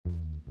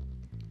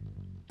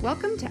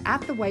Welcome to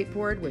At the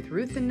Whiteboard with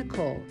Ruth and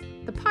Nicole,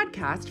 the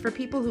podcast for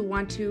people who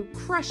want to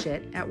crush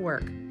it at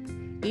work.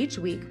 Each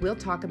week, we'll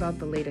talk about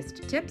the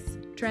latest tips,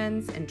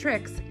 trends, and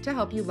tricks to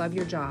help you love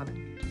your job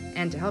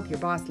and to help your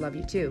boss love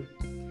you too.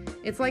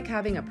 It's like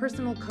having a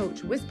personal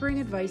coach whispering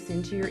advice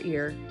into your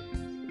ear,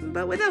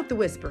 but without the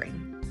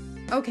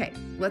whispering. Okay,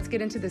 let's get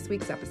into this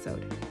week's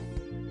episode.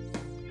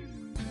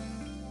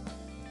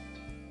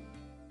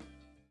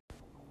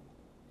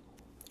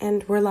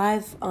 And we're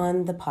live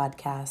on the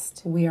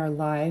podcast. We are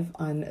live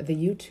on the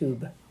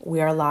YouTube.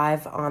 We are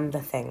live on the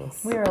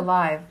things. We are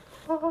live.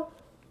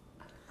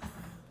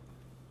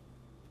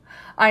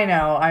 I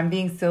know, I'm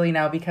being silly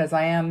now because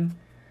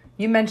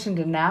you mentioned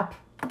a nap,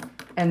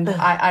 and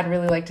I'd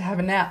really like to have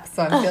a nap,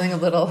 so I'm feeling a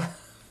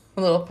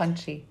little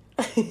punchy.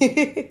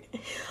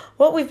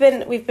 Well, we've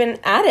been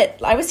at it.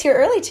 I was here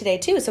early today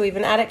too, so we've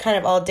been at it kind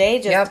of all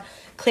day, just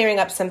clearing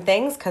up some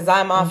things because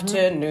I'm off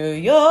to New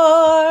York.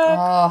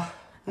 Oh,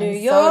 New I'm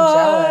York so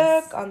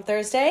jealous. on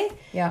Thursday.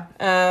 Yeah.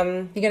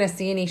 You gonna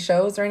see any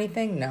shows or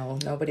anything? No,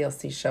 nobody will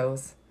see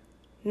shows.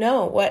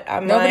 No, what?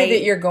 Nobody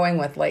that you're going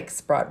with likes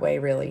Broadway,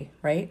 really,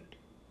 right?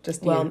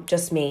 Just you.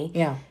 Just me.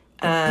 Yeah.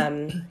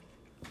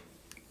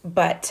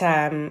 But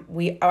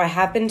I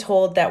have been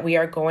told that we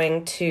are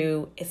going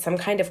to some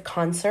kind of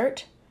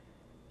concert.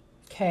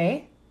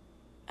 Okay.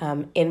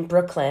 In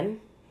Brooklyn,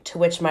 to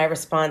which my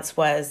response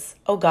was,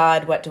 "Oh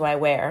God, what do I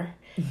wear?"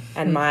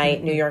 And my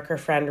New Yorker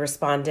friend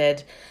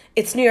responded,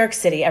 "It's New York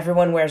City.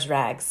 Everyone wears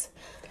rags."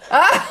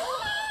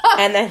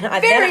 And then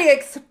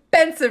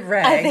expensive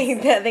rags. I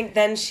think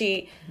then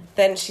she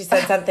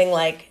said something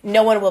like,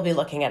 "No one will be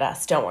looking at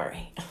us. Don't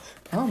worry."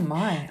 Oh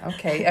my.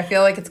 Okay. I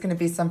feel like it's going to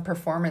be some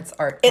performance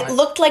art. It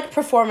looked like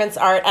performance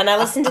art, and I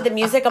listened to the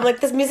music. I'm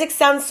like, this music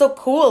sounds so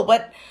cool.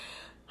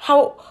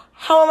 How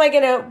am I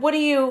gonna?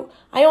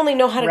 I only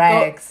know how to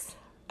rags.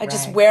 I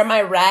just wear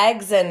my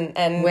rags and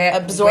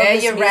absorb wear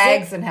this your music.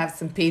 rags and have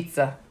some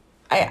pizza.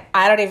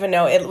 I don't even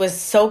know. It was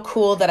so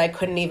cool that I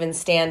couldn't even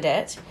stand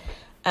it.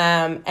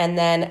 And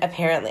then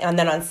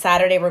on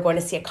Saturday we're going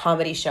to see a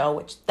comedy show,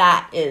 which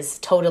that is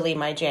totally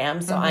my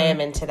jam. So I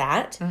am into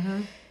that.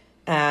 Mm-hmm.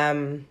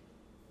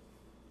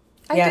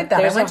 I did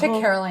that. I went to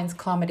Caroline's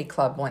Comedy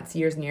Club once,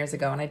 years and years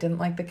ago, and I didn't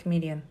like the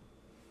comedian.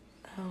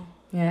 Oh.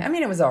 Yeah, I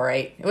mean, it was all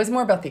right. It was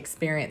more about the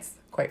experience,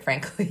 quite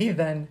frankly,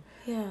 than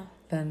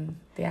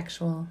the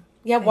actual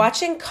thing.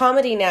 Watching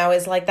comedy now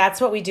is like, that's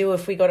what we do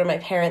if we go to my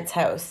parents'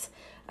 house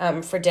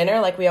for dinner.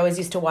 Like, we always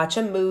used to watch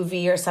a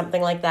movie or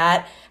something like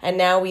that, and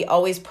now we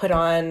always put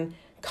on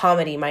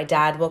comedy. My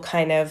dad will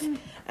kind of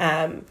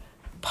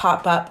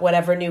pop up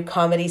whatever new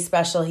comedy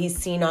special he's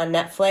seen on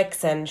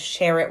Netflix and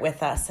share it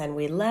with us, and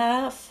we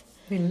laugh.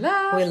 We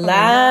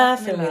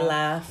laugh.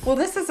 Well,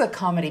 this is a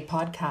comedy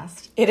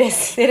podcast. It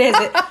is.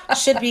 It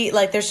should be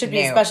like, there should be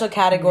a special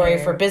category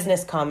for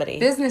business comedy.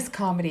 Business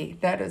comedy.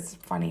 That is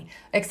funny.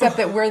 Except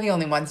that we're the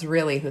only ones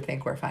really who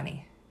think we're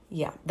funny.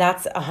 Yeah,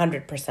 that's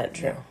 100%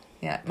 true.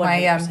 Yeah.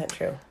 100%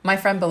 true. My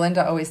friend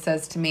Belinda always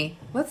says to me,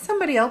 "Let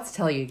somebody else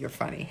tell you you're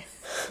funny."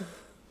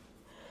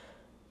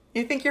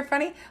 You think you're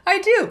funny? I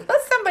do.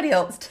 Let somebody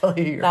else tell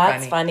you you're funny.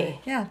 That's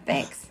funny. Yeah,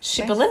 thanks.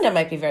 Belinda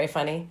might be very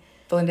funny.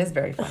 Belinda is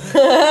very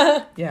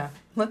funny. Yeah.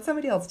 Let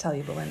somebody else tell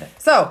you, Belinda.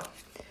 So,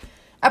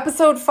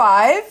 episode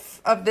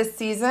 5 of this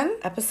season.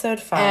 Episode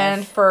 5.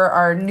 And for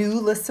our new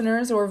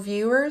listeners or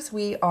viewers,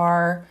 we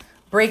are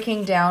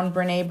breaking down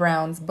Brené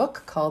Brown's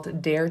book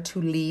called Dare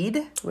to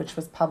Lead, which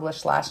was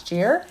published last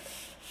year.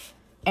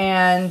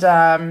 And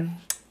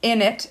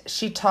in it,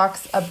 she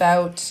talks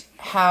about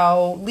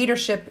how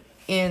leadership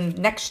in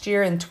next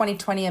year, in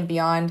 2020 and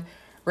beyond,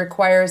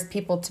 requires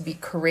people to be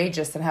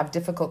courageous and have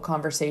difficult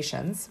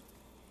conversations,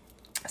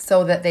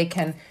 so that they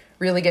can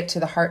really get to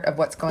the heart of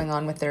what's going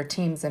on with their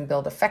teams and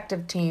build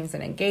effective teams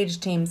and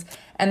engaged teams.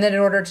 And then in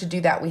order to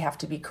do that, we have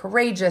to be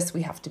courageous,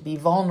 we have to be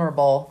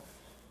vulnerable,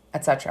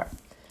 etc.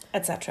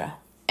 Etc.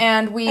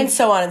 And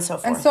so on and so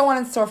forth. And so on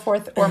and so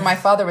forth. Or my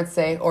father would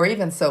say, or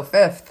even so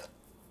fifth.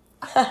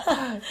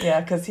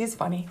 Yeah, because he's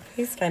funny.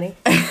 He's funny.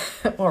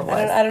 Or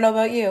was. I don't know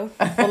about you.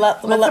 We'll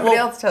let somebody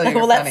else tell you.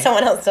 We'll let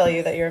someone else tell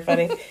you that you're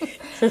funny.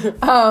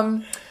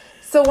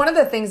 So one of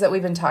the things that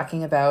we've been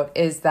talking about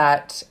is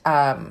that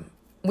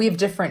we have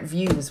different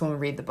views when we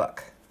read the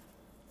book.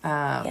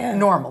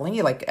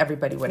 Normally, like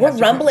everybody would. We're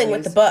rumbling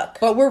with the book,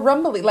 but we're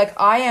rumbling. Like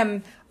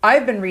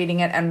I've been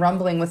reading it and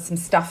rumbling with some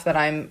stuff that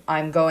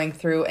I'm going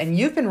through, and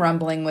you've been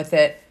rumbling with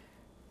it.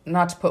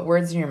 Not to put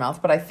words in your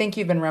mouth, but I think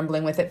you've been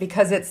rumbling with it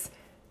because it's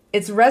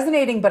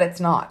resonating, but it's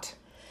not.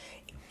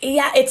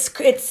 Yeah,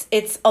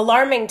 it's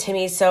alarming to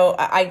me. So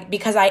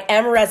because I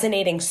am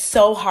resonating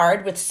so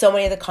hard with so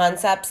many of the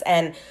concepts,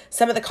 and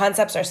some of the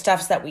concepts are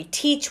stuffs that we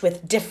teach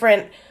with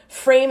different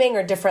framing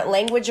or different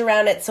language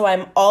around it. So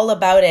I'm all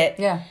about it.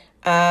 Yeah.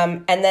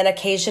 And then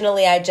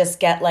occasionally I just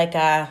get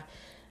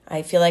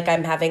I feel like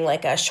I'm having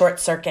like a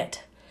short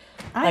circuit.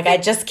 I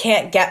just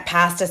can't get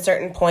past a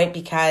certain point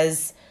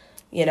because,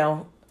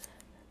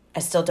 I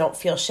still don't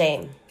feel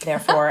shame.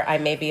 Therefore, I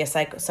may be a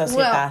sociopath.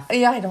 Well,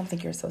 yeah, I don't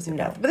think you're a sociopath.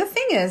 No. But the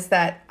thing is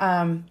that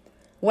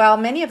while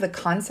many of the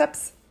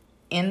concepts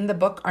in the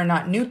book are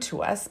not new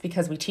to us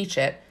because we teach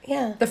it.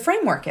 Yeah. The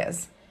framework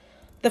is.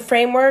 The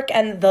framework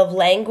and the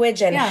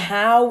language and Yeah.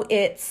 how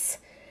it's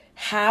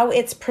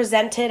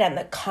presented and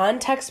the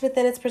context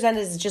within it's presented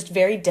is just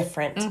very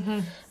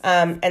different.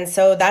 And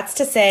so that's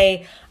to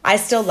say, I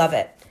still love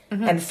it.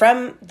 And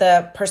from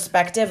the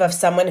perspective of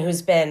someone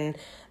who's been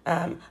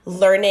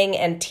learning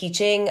and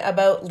teaching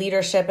about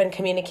leadership and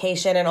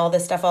communication and all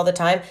this stuff all the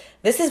time,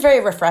 this is very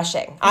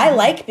refreshing. I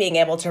like being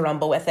able to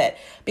rumble with it,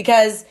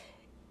 because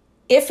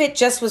if it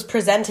just was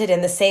presented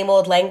in the same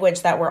old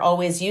language that we're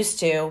always used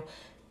to,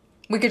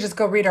 We could just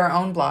go read our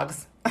own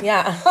blogs.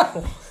 yeah.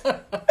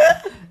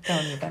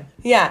 Don't even.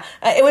 Yeah,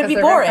 it would be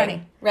they're very boring,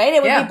 funny. right?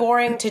 It would Yeah. be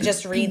boring to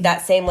just read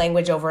that same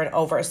language over and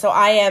over. So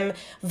I am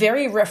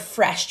very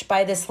refreshed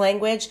by this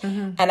language.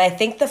 And I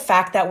think the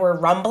fact that we're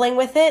rumbling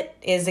with it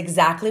is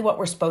exactly what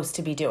we're supposed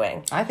to be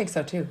doing. I think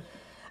so too.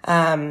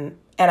 And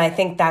I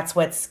think that's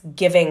what's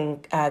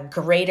giving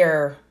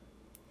greater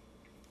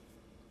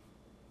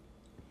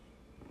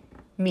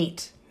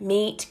Meat.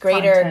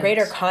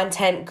 greater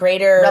content,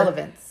 greater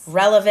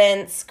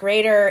relevance,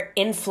 greater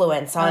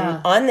influence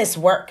on this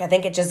work. I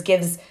think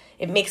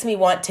it makes me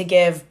want to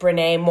give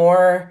Brene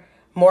more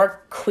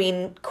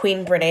Queen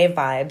Brene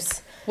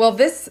vibes. Well,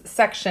 this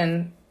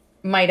section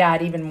might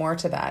add even more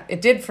to that.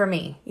 It did for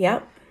me.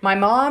 Yeah. My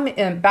mom,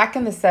 back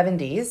in the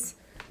 70s,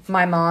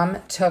 my mom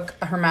took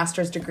her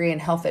master's degree in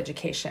health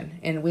education,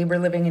 and we were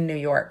living in New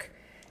York.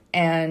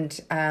 And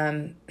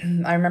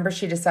I remember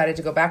she decided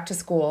to go back to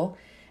school,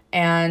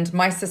 and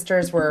my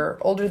sisters were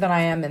older than I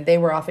am, and they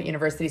were off at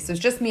university. So it was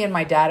just me and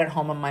my dad at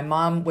home, and my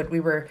mom we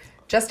were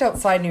just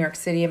outside New York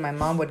City, and my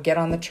mom would get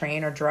on the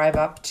train or drive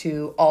up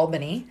to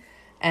Albany,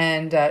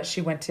 and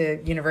she went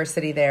to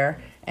university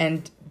there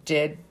and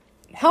did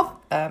health,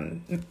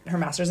 her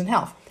master's in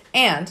health.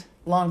 And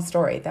long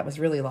story, that was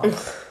really long.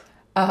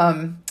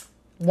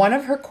 One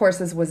of her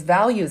courses was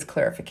values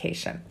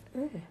clarification.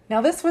 Now,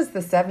 this was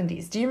the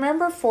 70s. Do you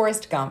remember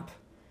Forrest Gump?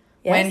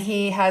 Yes. When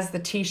he has the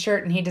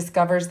T-shirt and he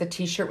discovers the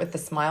T-shirt with the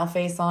smile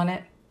face on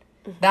it?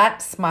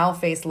 That smile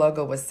face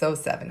logo was so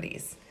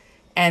 70s.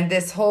 And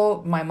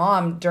my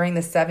mom, during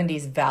the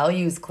 70s,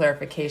 values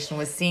clarification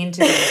was seen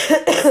to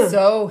be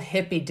so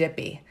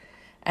hippy-dippy.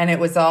 And it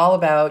was all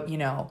about,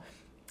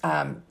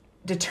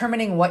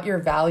 determining what your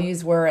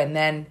values were, and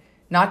then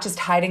not just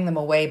hiding them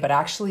away, but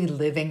actually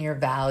living your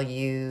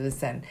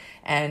values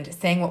and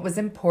saying what was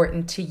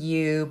important to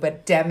you,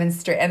 but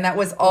demonstrate. And that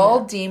was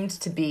all deemed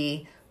to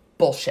be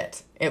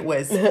bullshit. It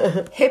was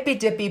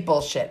hippy-dippy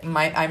bullshit.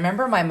 I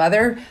remember my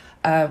mother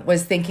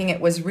was thinking it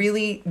was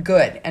really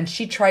good, and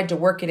she tried to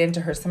work it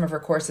into some of her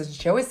courses. And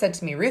she always said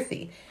to me,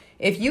 Ruthie,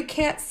 if you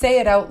can't say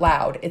it out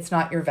loud, it's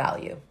not your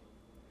value.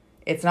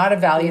 It's not a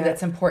value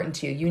that's important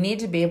to you. You need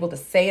to be able to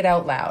say it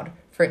out loud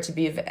for it to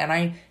be. And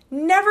I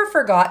never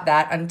forgot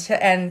that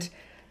and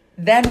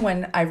then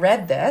when I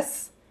read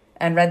this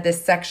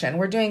section,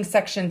 we're doing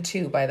section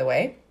 2, by the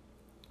way,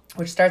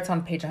 which starts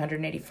on page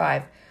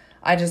 185.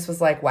 I just was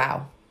like,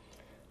 wow.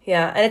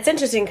 Yeah, and it's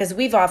interesting because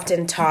we've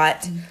often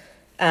taught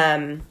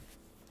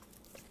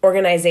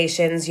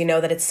organizations,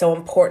 that it's so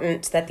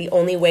important that the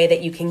only way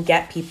that you can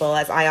get people,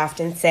 as I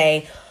often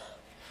say,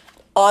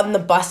 on the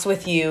bus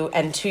with you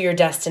and to your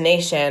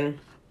destination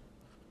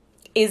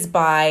is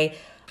by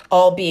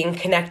all being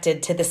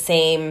connected to the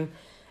same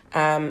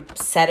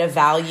set of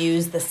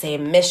values, the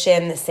same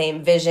mission, the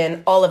same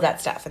vision, all of that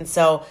stuff. And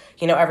so,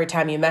 every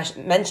time you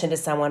mention to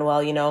someone,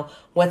 well,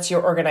 what's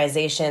your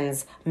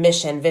organization's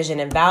mission, vision,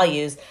 and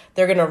values,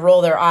 they're going to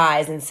roll their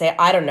eyes and say,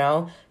 I don't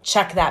know,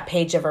 check that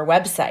page of our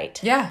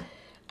website. Yeah.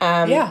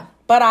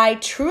 But I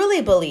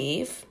truly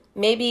believe,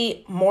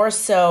 maybe more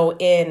so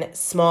in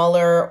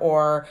smaller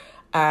or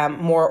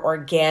more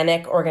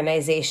organic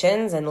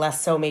organizations and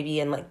less so maybe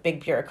in like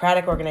big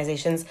bureaucratic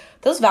organizations,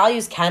 those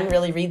values can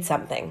really mean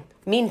something.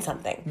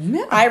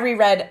 Yeah. I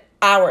reread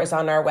ours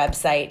on our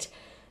website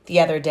the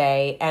other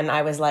day, and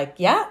I was like,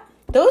 yeah,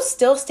 those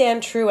still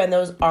stand true, and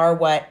those are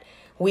what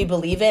we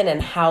believe in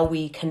and how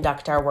we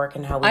conduct our work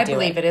and how we do it. I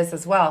believe it is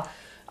as well.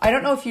 I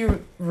don't know if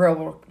you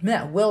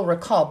will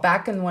recall,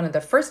 back in one of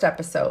the first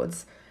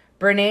episodes,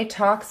 Brene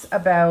talks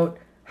about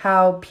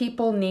how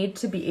people need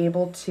to be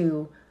able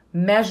to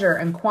measure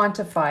and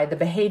quantify the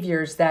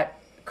behaviors that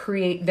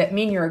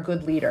mean you're a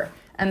good leader.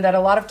 And that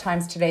a lot of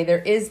times today there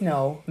is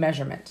no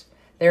measurement.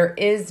 There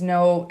is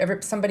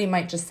somebody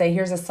might just say,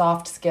 here's a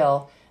soft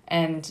skill.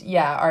 And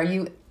are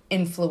you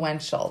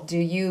influential? Do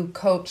you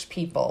coach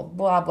people?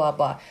 Blah, blah,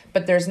 blah.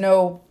 But there's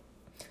no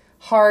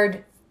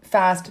hard,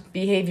 fast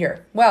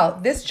behavior. Well,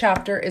 this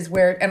chapter is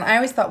where, and I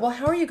always thought, well,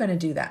 how are you going to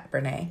do that,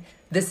 Brene?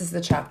 This is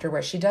the chapter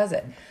where she does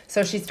it.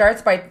 So she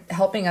starts by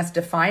helping us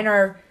define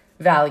our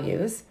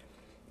values,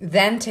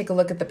 then take a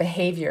look at the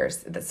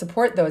behaviors that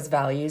support those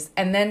values,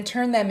 and then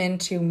turn them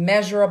into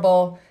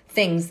measurable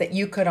things that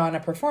you could, on a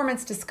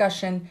performance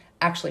discussion,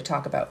 actually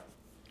talk about.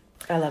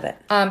 I love it.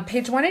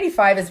 Page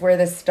 185 is where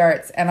this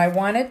starts, and I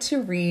wanted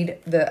to read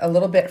a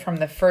little bit from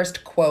the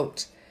first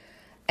quote.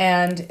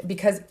 And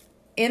because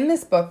in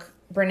this book,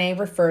 Brene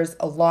refers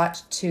a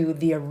lot to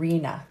the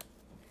arena.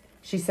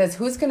 She says,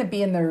 who's going to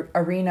be in the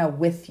arena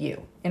with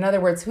you? In other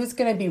words, who's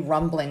going to be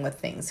rumbling with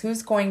things?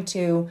 Who's going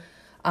to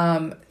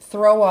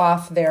throw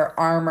off their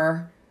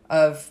armor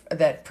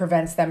that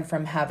prevents them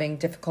from having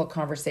difficult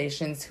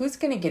conversations? Who's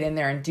going to get in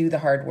there and do the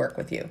hard work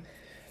with you?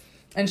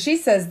 And she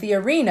says, the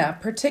arena,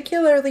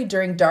 particularly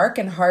during dark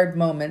and hard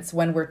moments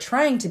when we're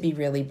trying to be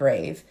really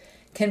brave,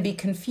 can be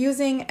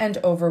confusing and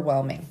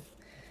overwhelming.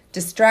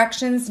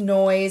 Distractions,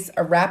 noise,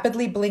 a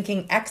rapidly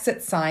blinking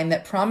exit sign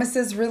that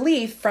promises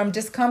relief from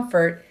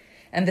discomfort,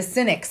 and the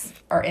cynics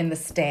are in the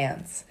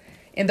stands.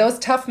 In those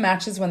tough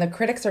matches when the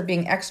critics are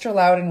being extra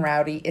loud and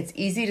rowdy, it's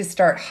easy to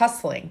start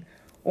hustling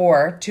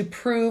or to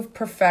prove,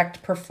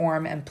 perfect,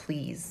 perform, and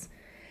please.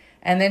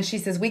 And then she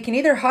says, we can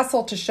either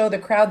hustle to show the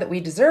crowd that we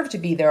deserve to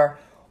be there,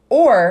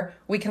 or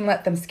we can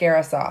let them scare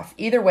us off.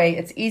 Either way,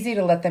 it's easy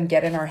to let them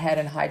get in our head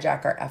and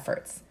hijack our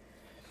efforts.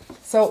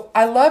 So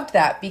I loved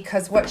that,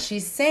 because what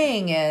she's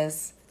saying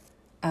is,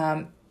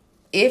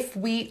 if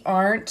we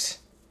aren't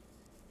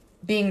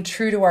being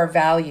true to our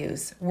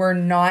values, we're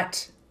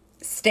not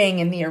staying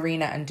in the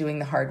arena and doing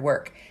the hard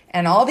work.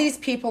 And all these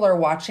people are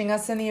watching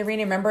us in the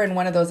arena. Remember in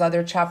one of those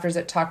other chapters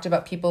it talked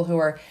about people who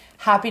are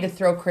happy to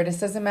throw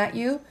criticism at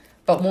you,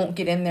 but won't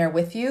get in there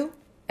with you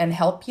and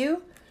help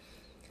you.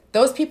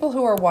 Those people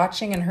who are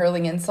watching and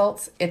hurling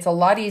insults, it's a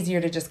lot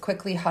easier to just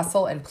quickly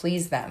hustle and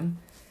please them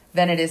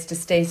than it is to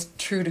stay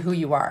true to who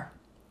you are.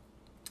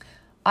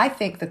 I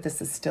think that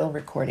this is still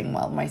recording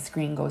while my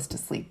screen goes to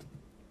sleep.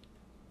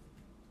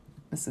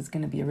 This is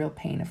going to be a real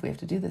pain if we have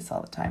to do this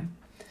all the time.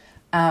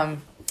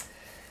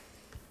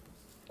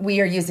 We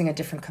are using a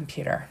different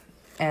computer,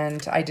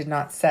 and I did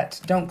not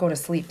set don't go to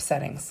sleep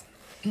settings.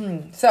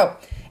 So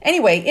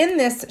anyway, in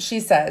this, she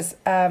says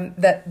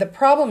that the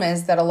problem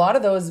is that a lot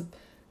of those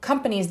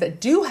companies that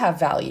do have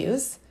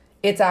values,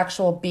 it's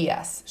actual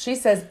BS. She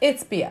says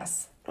it's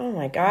BS. Oh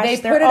my gosh. They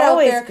put it out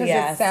there because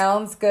it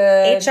sounds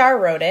good. HR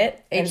wrote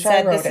it and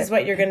said, this is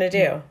what you're going to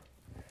do.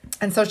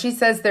 And so she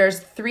says there's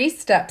 3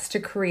 steps to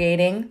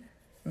creating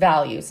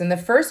values. And the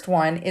first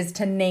one is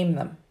to name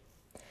them.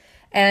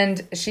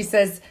 And she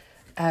says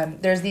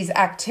there's these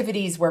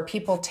activities where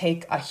people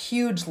take a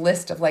huge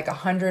list of like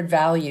 100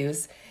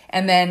 values,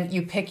 and then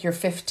you pick your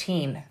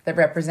 15 that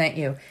represent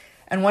you.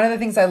 And one of the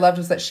things I loved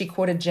was that she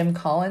quoted Jim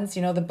Collins,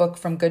 you know, the book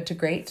From Good to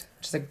Great,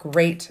 which is a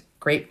great,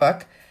 great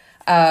book.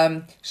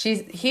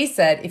 He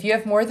said, if you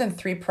have more than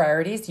 3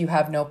 priorities, you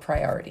have no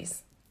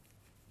priorities.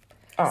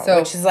 Oh, so,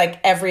 which is like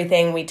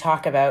everything we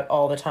talk about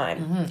all the time.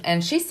 Mm-hmm.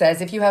 And she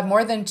says, if you have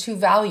more than 2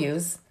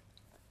 values,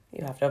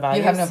 you have no values.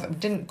 You have no,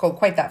 didn't go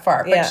quite that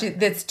far, but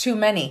that's too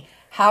many.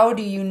 How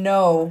do you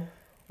know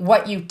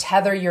what you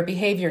tether your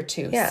behavior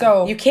to? Yeah.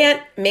 So you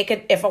can't make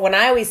it, when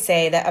I always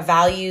say that a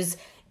values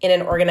in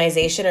an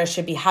organization or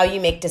should be how you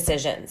make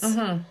decisions.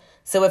 Mm-hmm.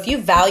 So if you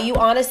value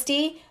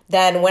honesty,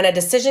 then when a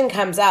decision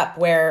comes up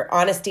where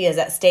honesty is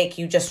at stake,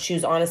 you just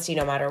choose honesty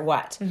no matter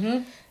what.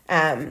 Mm-hmm.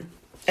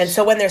 And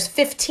so when there's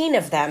 15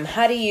 of them,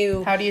 how do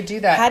you do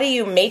that? How do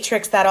you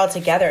matrix that all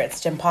together?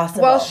 It's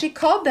impossible. Well, she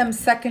called them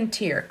second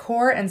tier,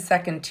 core and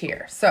second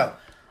tier. So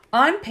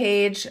on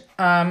page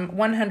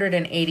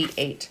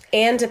 188.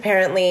 And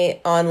apparently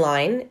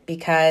online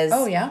because...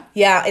 Oh, yeah?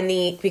 Yeah,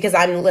 because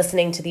I'm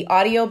listening to the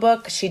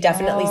audiobook. She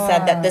definitely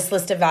said that this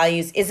list of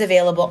values is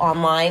available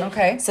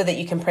online so that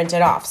you can print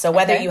it off. So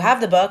whether you have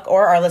the book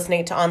or are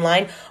listening to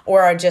online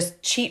or are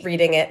just cheat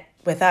reading it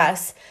with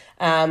us,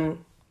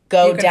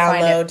 go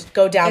download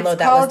that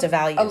list of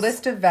values. A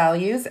list of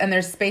values, and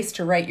there's space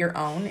to write your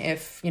own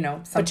if,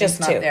 something's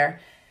not there.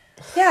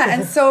 Yeah,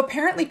 and so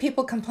apparently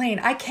people complain,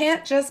 I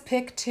can't just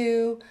pick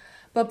 2,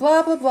 blah,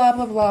 blah, blah, blah,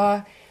 blah,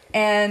 blah.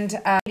 And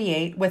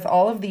 88 with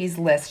all of these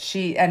lists,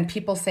 and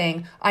people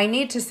saying, I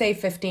need to say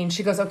 15.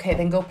 She goes, okay,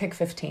 then go pick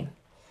 15.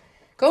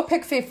 Go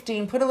pick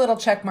 15, put a little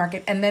check mark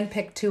it, and then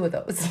pick 2 of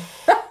those.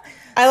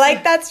 I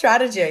like that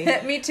strategy.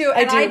 Me too,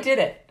 and I did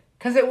it.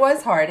 Because it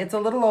was hard. It's a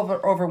little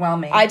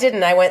overwhelming. I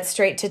didn't. I went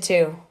straight to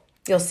 2.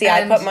 You'll see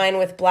I put mine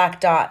with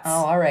black dots.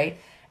 Oh, all right.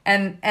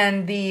 And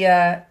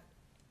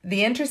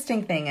the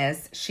interesting thing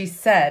is she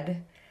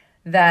said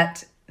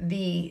that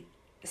the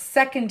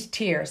second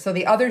tier, so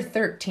the other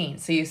 13,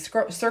 so you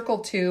circle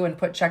 2 and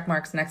put check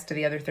marks next to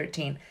the other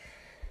 13.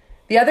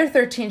 The other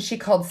 13 she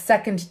called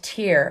second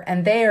tier,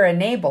 and they are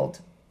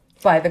enabled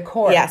by the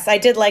core. Yes, I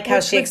did like how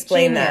she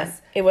explained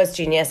that. It was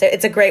genius.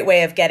 It's a great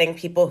way of getting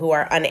people who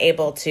are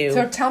unable to.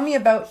 So tell me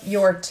about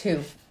your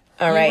 2.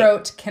 All right. You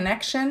wrote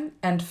connection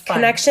and fun.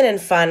 Connection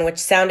and fun, which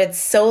sounded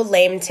so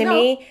lame to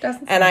me.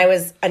 And I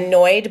was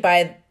annoyed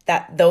by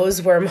that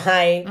those were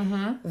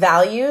my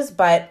values,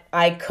 but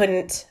I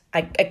couldn't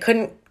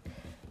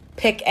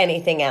pick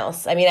anything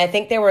else. I mean, I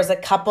think there was a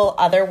couple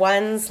other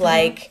ones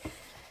like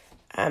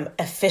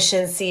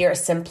efficiency or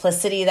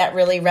simplicity that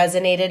really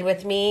resonated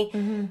with me.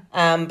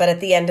 But at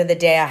the end of the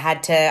day, I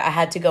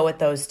had to go with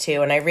those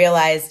 2. And I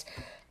realized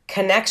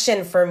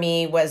connection for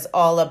me was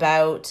all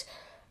about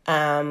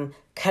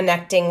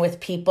connecting with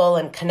people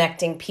and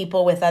connecting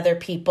people with other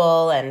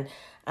people and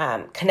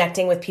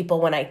connecting with people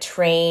when I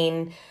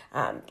train,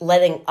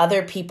 teaching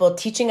other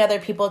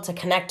people to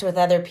connect with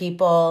other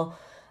people.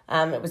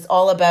 It was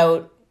all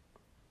about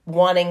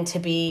wanting to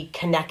be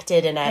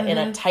connected in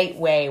a tight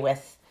way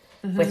with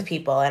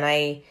people. And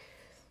I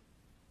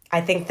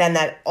think then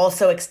that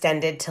also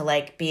extended to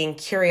like being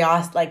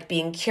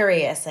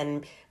curious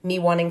and me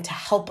wanting to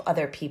help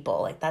other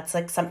people. Like that's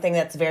like something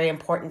that's very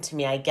important to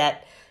me. I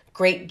get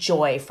great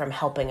joy from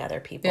helping other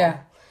people. Yeah.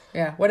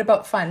 Yeah. What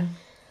about fun?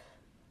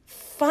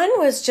 Fun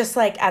was just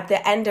like at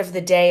the end of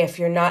the day, if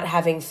you're not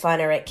having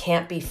fun or it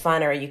can't be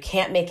fun or you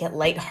can't make it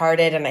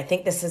lighthearted. And I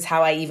think this is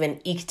how I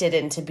even eked it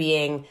into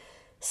being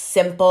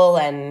simple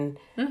and,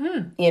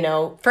 you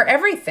know, For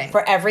everything.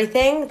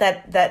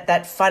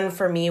 that fun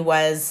for me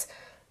was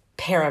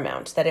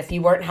paramount. That if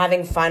you weren't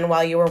having fun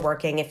while you were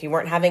working, if you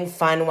weren't having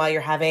fun while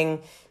you're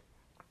having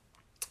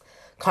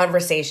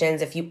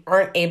conversations, if you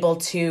aren't able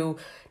to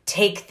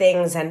take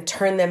things and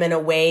turn them in a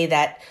way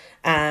that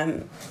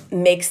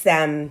makes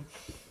them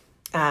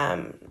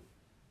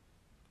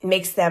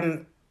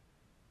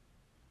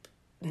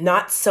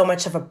not so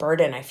much of a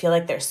burden. I feel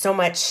like there's so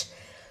much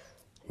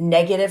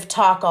negative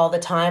talk all the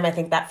time. I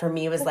think that for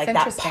me was like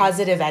that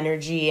positive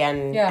energy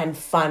and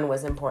fun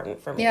was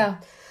important for me. Yeah,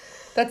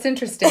 that's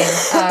interesting.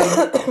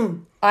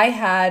 I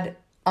had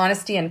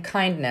honesty and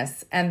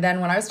kindness. And then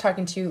when I was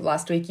talking to you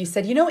last week, you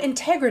said, you know,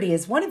 integrity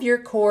is one of your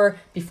core,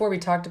 before we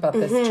talked about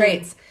this,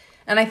 traits.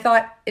 And I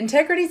thought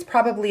integrity is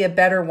probably a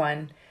better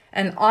one.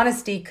 And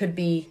honesty could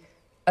be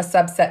a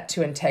subset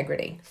to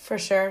integrity. For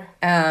sure.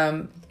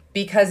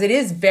 Because it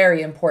is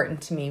very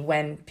important to me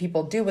when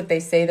people do what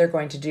they say they're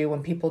going to do,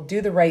 when people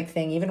do the right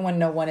thing, even when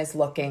no one is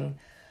looking.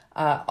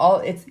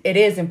 It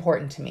is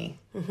important to me.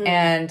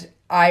 And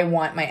I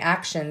want my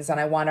actions and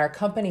I want our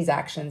company's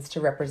actions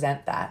to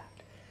represent that.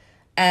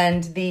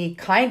 And the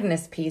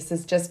kindness piece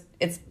is just,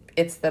 it's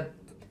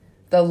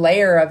the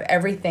layer of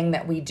everything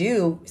that we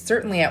do,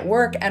 certainly at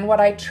work. And what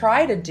I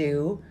try to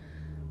do,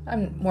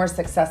 I'm more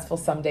successful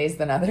some days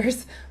than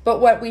others,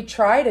 but what I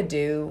try to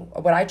do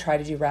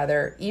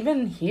rather,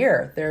 even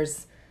here,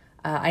 there's,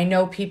 I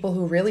know people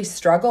who really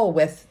struggle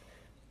with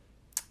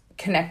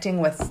connecting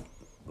with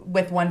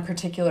one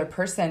particular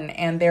person,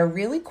 and they're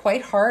really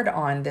quite hard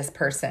on this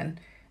person.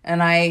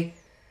 And I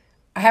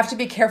have to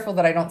be careful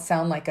that I don't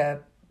sound like a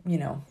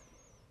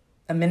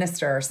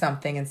minister or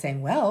something and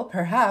saying, well,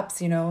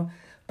 perhaps,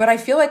 but I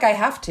feel like I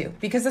have to,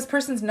 because this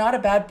person's not a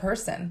bad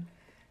person.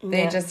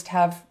 They just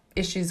have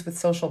issues with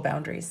social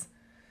boundaries.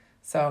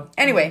 So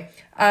anyway,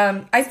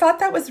 I thought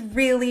that was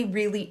really,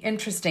 really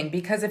interesting,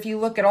 because if you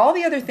look at all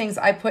the other things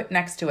I put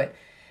next to it,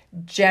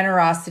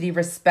 generosity,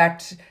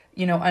 respect,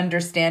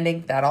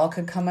 understanding, that all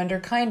could come under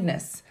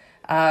kindness.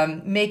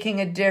 Making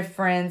a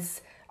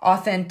difference,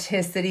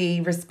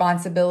 authenticity,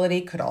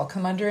 responsibility could all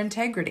come under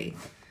integrity.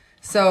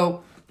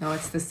 So, no,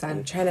 it's the sun.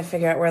 I'm trying to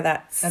figure out where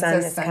that sun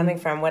is coming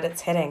from, what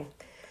it's hitting.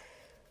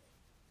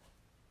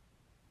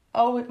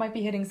 Oh, it might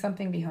be hitting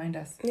something behind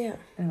us. Yeah.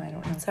 Anyway, I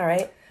don't know. It's all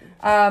right.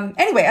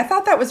 Anyway, I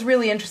thought that was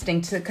really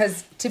interesting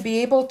because to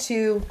be able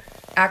to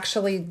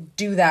actually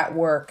do that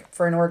work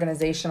for an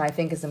organization, I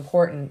think is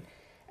important.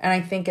 And I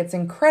think it's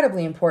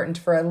incredibly important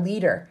for a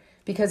leader,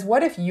 because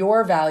what if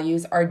your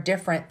values are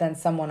different than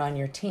someone on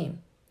your team?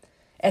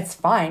 It's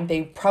fine.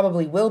 They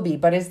probably will be.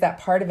 But is that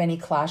part of any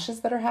clashes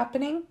that are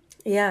happening?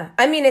 Yeah.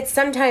 I mean, it's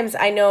sometimes,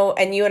 I know,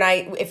 and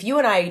if you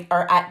and I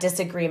are at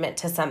disagreement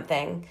to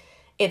something,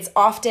 it's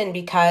often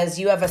because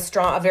you have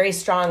a very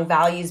strong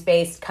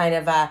values-based kind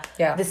of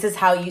this is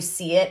how you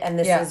see it, and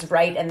this is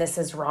right, and this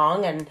is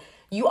wrong. And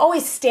you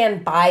always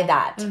stand by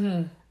that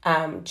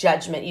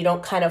judgment. You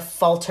don't kind of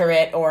falter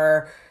it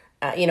or,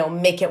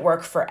 make it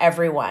work for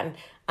everyone.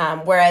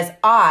 Whereas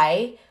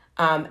I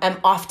am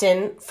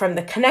often from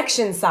the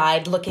connection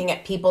side looking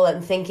at people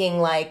and thinking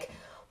like,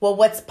 well,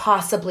 what's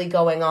possibly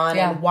going on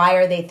and why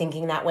are they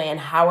thinking that way and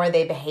how are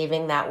they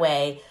behaving that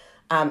way?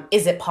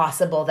 Is it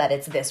possible that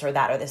it's this or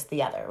that or this,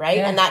 the other, right?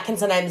 Yeah. And that can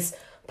sometimes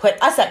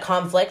put us at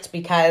conflict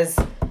because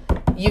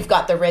you've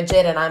got the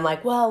rigid and I'm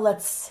like, well,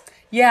 let's...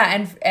 Yeah,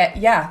 and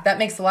that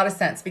makes a lot of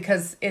sense,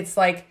 because it's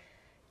like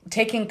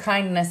taking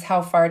kindness,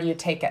 how far do you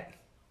take it?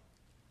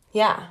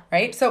 Yeah.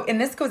 Right? So, and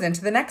this goes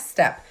into the next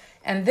step.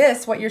 And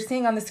this, what you're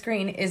seeing on the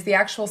screen, is the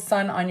actual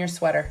sun on your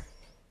sweater.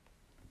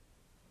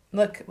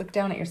 Look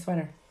down at your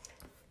sweater.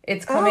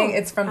 It's coming,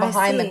 it's from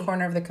behind the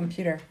corner of the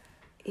computer.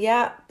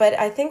 Yeah, but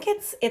I think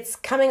it's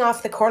coming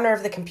off the corner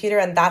of the computer,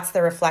 and that's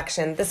the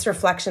reflection. This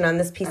reflection on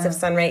this piece of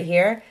sun right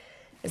here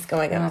is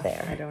going up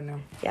there. I don't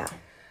know. Yeah.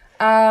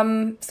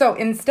 So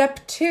in step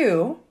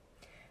 2,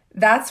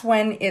 that's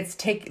when it's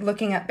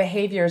looking at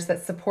behaviors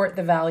that support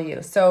the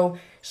value. So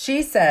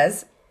she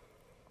says,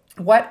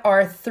 what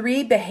are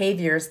 3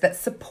 behaviors that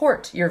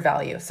support your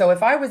value? So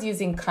if I was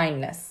using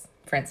kindness,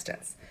 for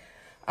instance,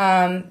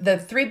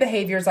 the 3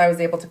 behaviors I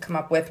was able to come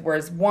up with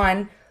was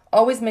 1,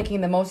 always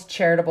making the most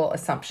charitable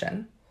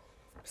assumption.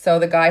 So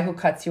the guy who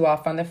cuts you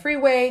off on the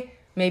freeway,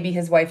 maybe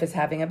his wife is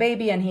having a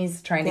baby and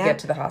he's trying to get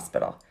to the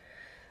hospital.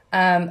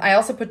 I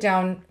also put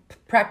down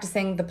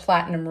practicing the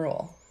platinum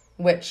rule,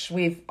 which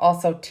we've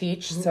also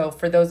teach. So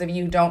for those of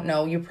you who don't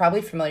know, you're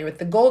probably familiar with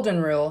the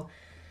golden rule,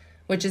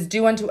 which is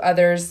do unto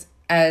others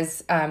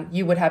as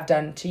you would have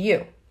done to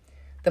you.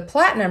 The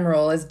platinum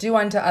rule is do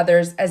unto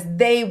others as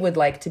they would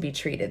like to be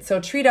treated. So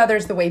treat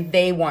others the way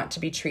they want to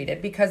be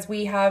treated, because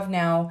we have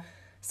now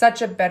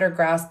such a better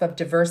grasp of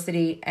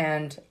diversity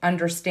and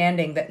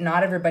understanding that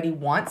not everybody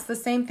wants the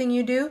same thing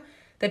you do,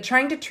 that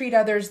trying to treat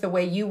others the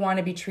way you want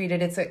to be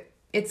treated,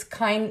 it's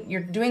kind, you're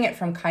doing it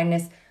from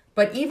kindness,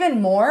 but even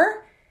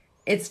more,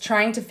 it's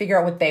trying to figure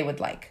out what they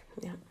would like.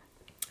 Yeah.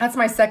 That's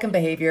my second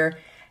behavior.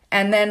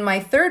 And then my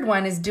third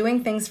one is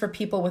doing things for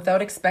people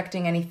without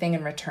expecting anything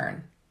in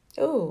return.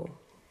 Ooh.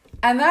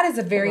 And that is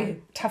a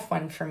very tough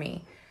one for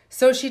me.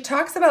 So she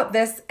talks about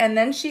this, and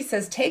then she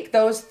says, take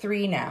those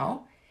 3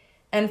 now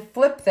and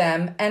flip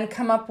them and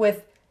come up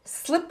with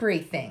slippery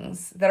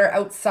things that are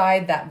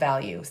outside that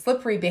value,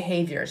 slippery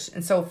behaviors.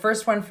 And so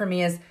first one for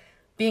me is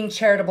being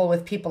charitable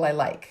with people I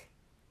like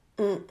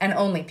and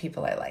only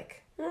people I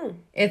like.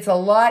 It's a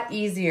lot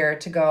easier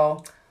to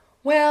go,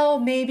 well,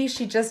 maybe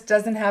she just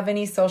doesn't have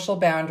any social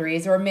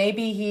boundaries, or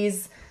maybe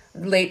he's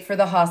late for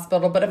the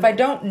hospital. But if I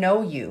don't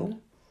know you,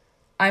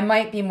 I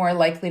might be more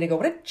likely to go,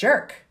 what a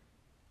jerk,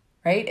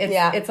 right?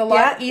 It's a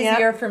lot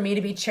easier for me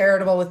to be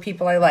charitable with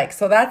people I like.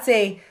 So that's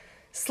a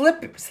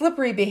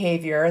slippery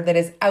behavior that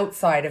is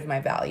outside of my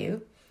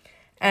value.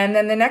 And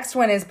then the next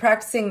one is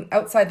practicing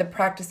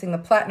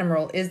the platinum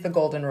rule is the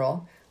golden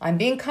rule. I'm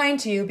being kind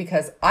to you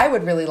because I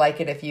would really like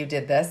it if you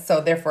did this.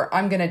 So therefore,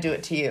 I'm going to do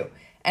it to you.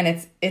 And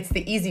it's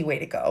the easy way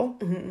to go.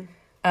 Mm-hmm.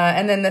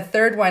 And then the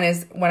third one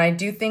is when I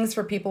do things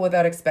for people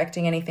without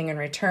expecting anything in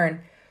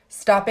return,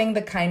 stopping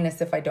the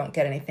kindness if I don't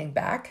get anything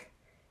back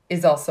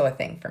is also a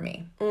thing for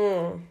me.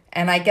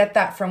 And I get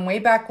that from way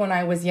back when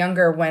I was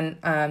younger, when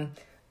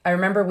I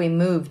remember we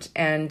moved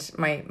and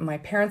my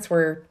parents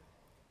were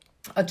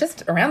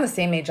just around the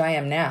same age I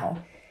am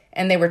now.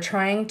 And they were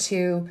trying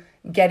to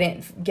get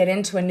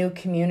into a new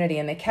community,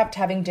 and they kept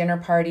having dinner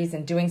parties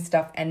and doing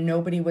stuff, and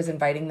nobody was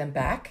inviting them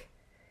back.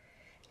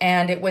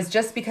 And it was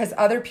just because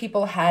other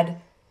people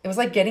it was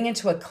like getting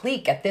into a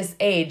clique at this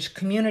age.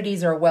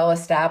 Communities are well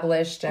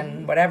established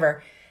and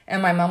whatever.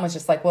 And my mom was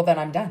just like, well, then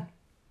I'm done.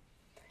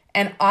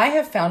 And I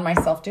have found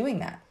myself doing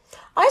that.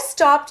 I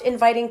stopped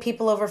inviting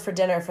people over for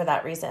dinner for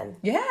that reason.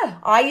 Yeah.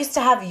 I used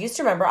to have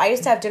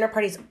dinner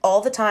parties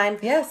all the time.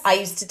 Yes. I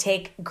used to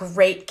take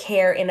great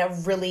care in a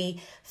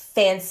really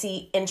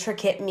fancy,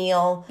 intricate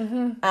meal,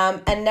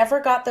 and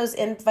never got those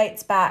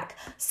invites back.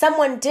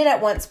 Someone did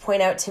at once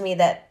point out to me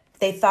that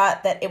they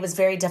thought that it was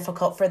very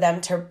difficult for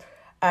them to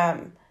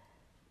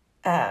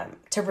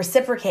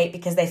reciprocate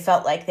because they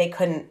felt like they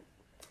couldn't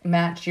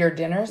match my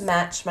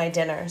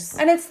dinners.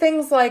 And it's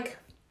things like,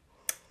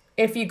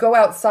 if you go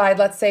outside,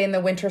 let's say in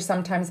the winter,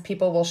 sometimes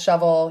people will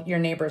shovel your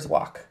neighbor's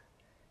walk.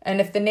 And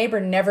if the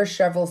neighbor never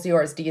shovels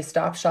yours, do you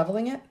stop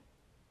shoveling it?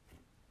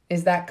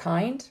 Is that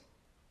kind?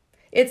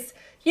 It's,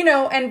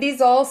 and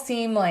these all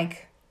seem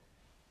like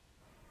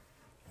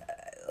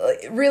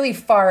really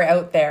far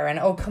out there, and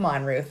oh, come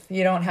on, Ruth,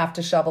 you don't have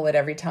to shovel it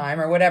every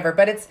time or whatever.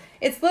 But it's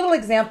little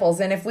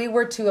examples. And if we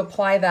were to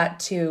apply that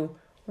to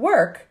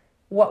work,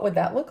 what would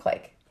that look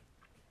like?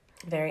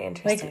 Very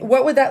interesting. Like,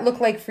 what would that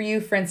look like for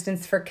you, for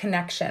instance, for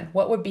connection?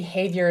 What would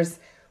behaviors,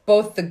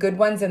 both the good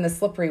ones and the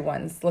slippery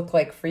ones, look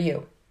like for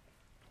you?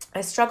 I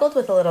struggled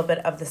with a little bit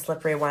of the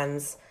slippery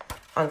ones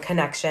on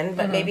connection,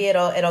 but maybe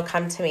it'll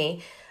come to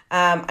me.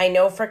 I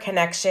know for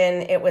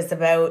connection, it was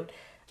about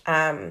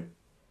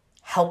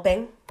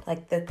helping,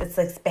 like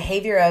this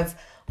behavior of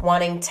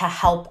wanting to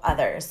help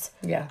others,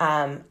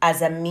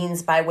 as a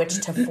means by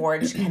which to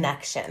forge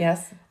connection.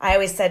 Yes. I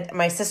always said,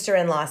 my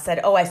sister-in-law said,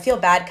 oh, I feel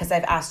bad because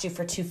I've asked you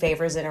for 2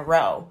 favors in a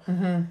row.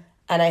 Mm-hmm.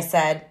 And I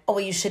said, oh,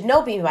 well, you should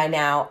know me by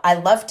now. I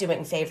love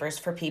doing favors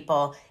for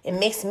people. It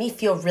makes me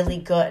feel really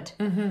good.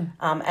 Mm-hmm.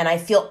 And I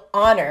feel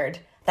honored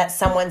that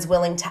someone's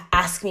willing to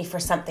ask me for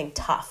something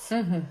tough.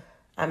 Mm-hmm.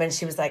 And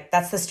she was like,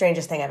 that's the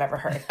strangest thing I've ever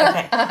heard.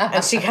 Okay.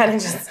 And she kind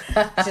of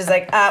she's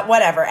like,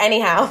 whatever.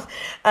 Anyhow.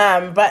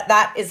 But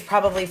that is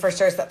probably for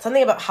sure. So that's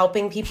something about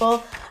helping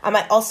people.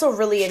 I also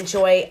really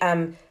enjoy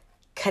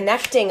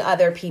connecting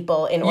other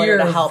people in order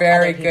to help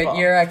other people. You're very good.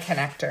 You're a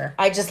connector.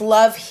 I just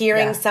love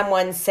hearing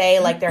someone say,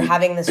 like, they're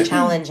having this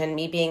challenge, and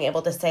me being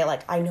able to say,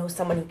 like, I know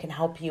someone who can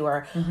help you,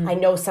 or I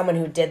know someone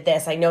who did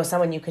this. I know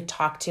someone you could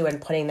talk to,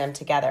 and putting them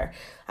together.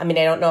 I mean,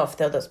 I don't know if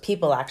those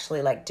people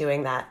actually like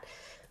doing that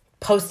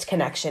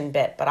post-connection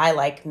bit, but I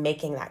like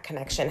making that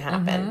connection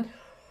happen.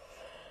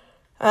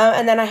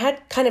 And then I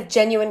had kind of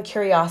genuine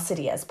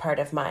curiosity as part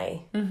of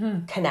my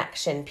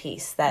connection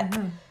piece, that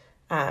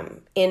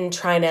in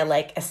trying to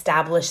like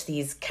establish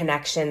these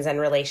connections and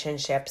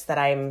relationships, that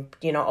I'm,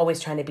 always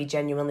trying to be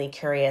genuinely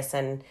curious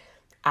and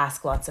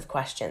ask lots of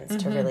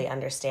questions to really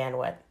understand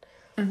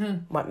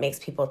what makes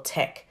people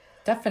tick.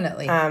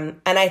 Definitely. And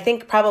I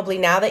think probably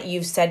now that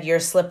you've said your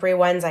slippery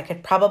ones, I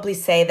could probably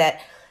say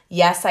that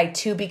yes, I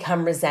too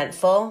become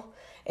resentful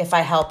if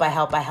I help,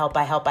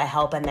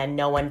 and then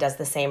no one does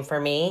the same for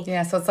me.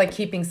 Yeah, so it's like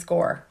keeping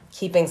score.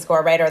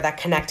 Right? Or that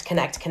connect,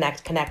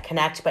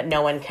 but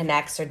no one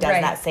connects or does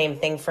that same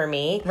thing for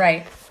me.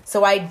 Right.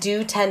 So I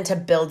do tend to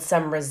build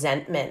some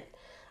resentment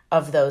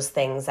of those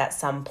things at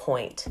some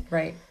point.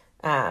 Right.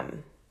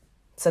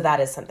 So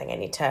that is something I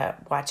need to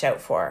watch out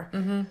for.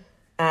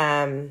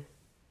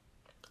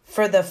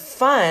 For the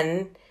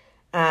fun,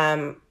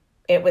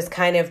 it was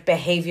kind of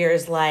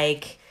behaviors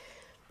like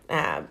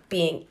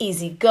being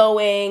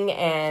easygoing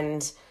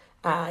and,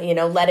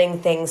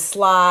 letting things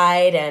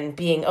slide and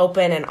being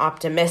open and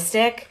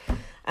optimistic.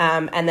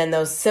 And then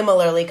those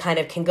similarly kind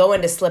of can go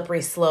into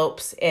slippery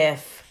slopes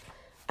if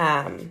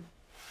I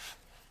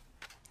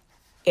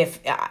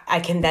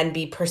can then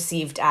be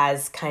perceived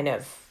as kind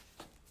of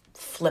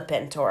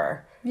flippant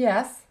or...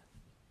 Yes.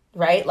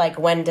 Right? Like,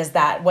 what's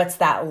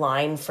that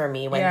line for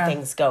me when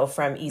things go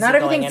from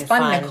easygoing and fun?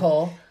 Not everything's fun,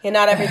 Nicole. Yeah,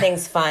 not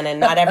everything's fun and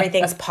not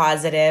everything's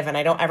positive, and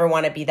I don't ever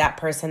want to be that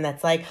person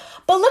that's like,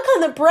 but look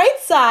on the bright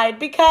side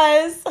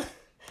because...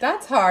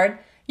 That's hard.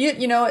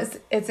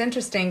 It's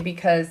interesting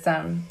because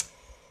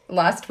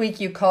last week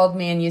you called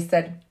me and you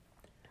said,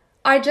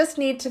 I just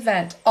need to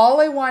vent.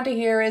 All I want to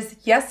hear is,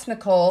 yes,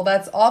 Nicole,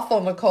 that's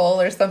awful, Nicole,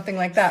 or something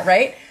like that,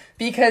 right?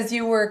 Because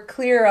you were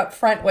clear up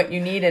front what you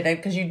needed and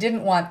because you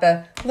didn't want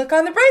the look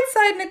on the bright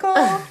side,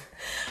 Nicole.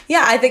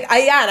 Yeah, I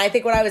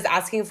think what I was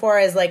asking for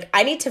is like,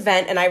 I need to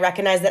vent and I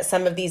recognize that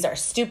some of these are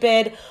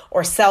stupid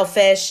or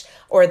selfish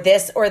or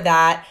this or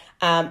that.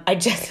 I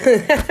just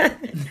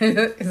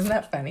Isn't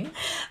that funny?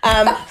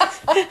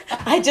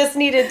 I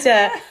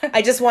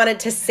just wanted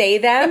to say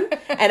them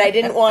and I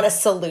didn't want a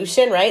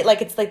solution, right?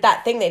 Like it's like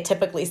that thing they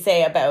typically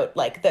say about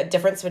like the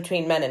difference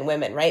between men and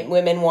women, right?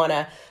 Women want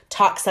to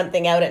talk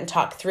something out and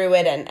talk through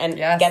it and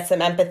get some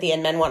empathy,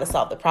 and men want to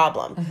solve the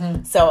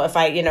problem. So if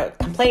I,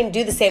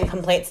 do the same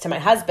complaints to my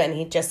husband,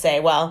 he'd just say,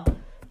 well,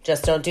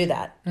 just don't do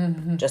that.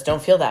 Just don't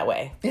feel that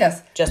way.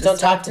 Yes. Just don't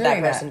talk to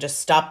that person. Just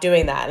stop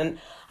doing that. And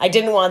I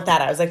didn't want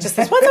that. I was like, just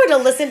want someone to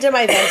listen to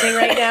my venting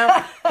right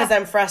now because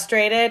I'm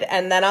frustrated,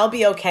 and then I'll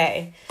be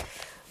okay.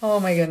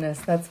 Oh my goodness,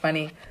 that's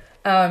funny.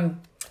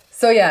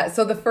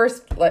 So the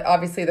first,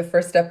 obviously the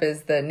first step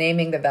is the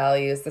naming the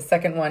values. The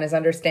second one is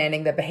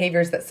understanding the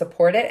behaviors that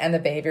support it and the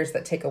behaviors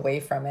that take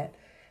away from it.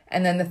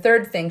 And then the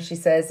third thing she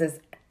says is,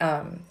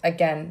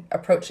 again,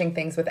 approaching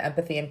things with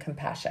empathy and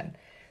compassion.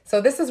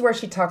 So this is where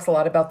she talks a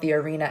lot about the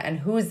arena and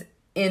who's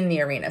in the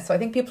arena. So I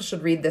think people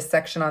should read this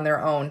section on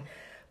their own.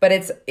 But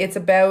it's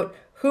about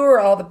who are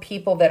all the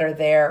people that are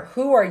there.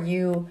 Who are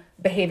you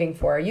behaving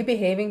for? Are you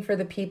behaving for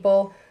the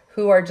people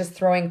who are just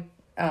throwing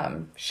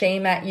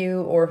shame at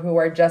you, or who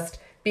are just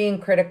being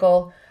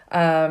critical,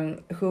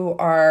 who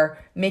are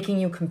making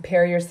you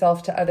compare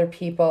yourself to other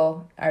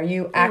people? Are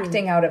you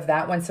acting out of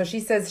that one? So she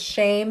says,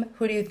 shame,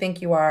 who do you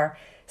think you are?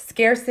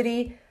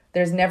 Scarcity,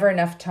 there's never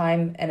enough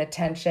time and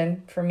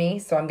attention for me,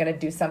 so I'm going to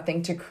do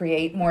something to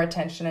create more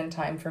attention and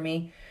time for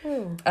me.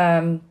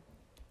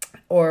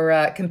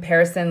 Or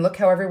comparison, look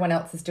how everyone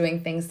else is doing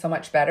things so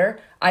much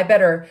better. I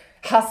better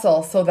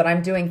hustle so that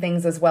I'm doing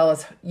things as well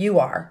as you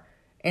are,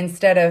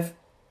 instead of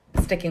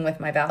sticking with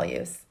my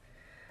values.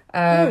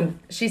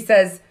 She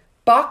says,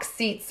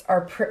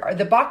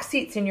 the box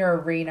seats in your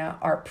arena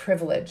are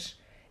privilege.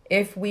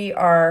 If we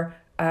are,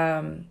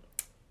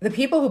 the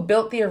people who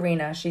built the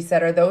arena, she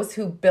said, are those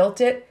who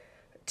built it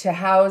to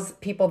house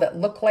people that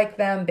look like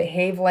them,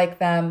 behave like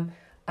them,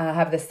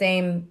 have the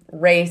same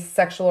race,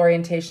 sexual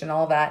orientation,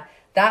 all that.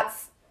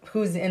 That's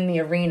who's in the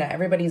arena.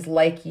 Everybody's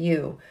like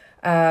you.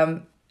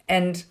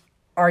 And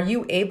are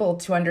you able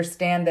to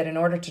understand that in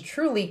order to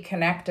truly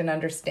connect and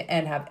understand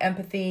and have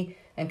empathy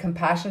and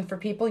compassion for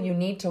people, you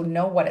need to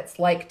know what it's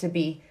like to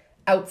be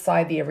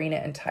outside the arena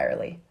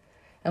entirely?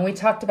 And we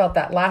talked about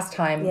that last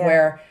time,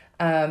 where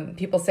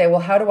people say,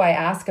 well, how do I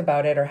ask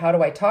about it, or how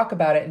do I talk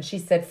about it? And she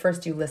said,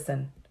 first you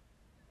listen.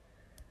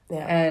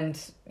 Yeah. And,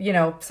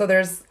 so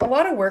there's a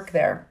lot of work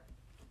there.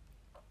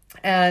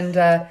 And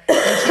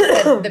she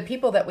said the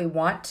people that we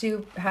want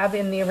to have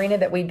in the arena,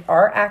 that we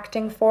are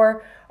acting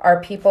for, are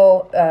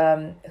people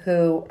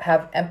who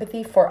have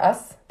empathy for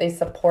us. They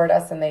support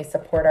us and they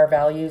support our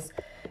values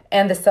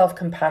and the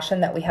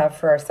self-compassion that we have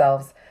for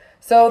ourselves.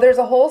 So there's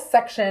a whole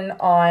section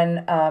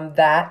on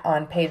that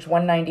on page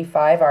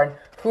 195 on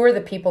who are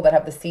the people that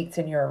have the seats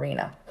in your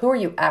arena? Who are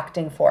you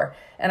acting for?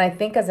 And I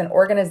think as an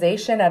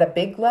organization at a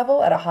big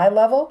level, at a high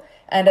level,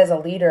 and as a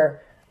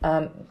leader,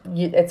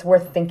 it's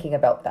worth thinking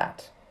about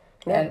that.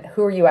 Yeah. And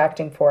who are you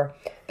acting for?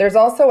 There's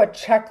also a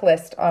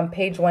checklist on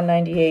page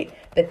 198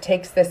 that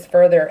takes this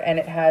further, and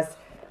it has,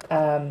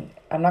 I'm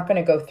not going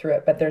to go through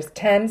it, but there's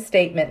 10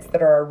 statements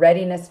that are a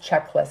readiness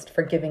checklist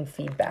for giving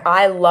feedback.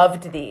 I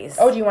loved these.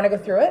 Oh, do you want to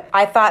go through it?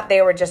 I thought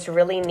they were just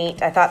really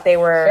neat. I thought they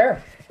were...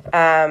 Sure. We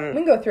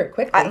can go through it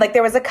quickly.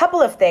 There was a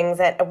couple of things.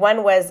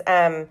 One was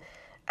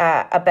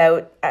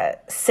about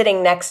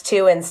sitting next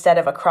to instead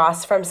of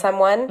across from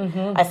someone.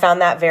 Mm-hmm. I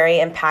found that very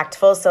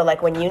impactful. So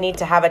when you need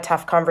to have a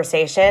tough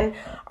conversation,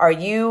 are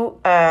you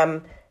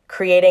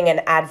creating an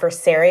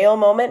adversarial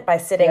moment by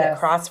sitting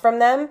across from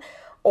them?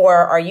 Or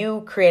are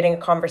you creating a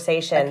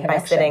conversation by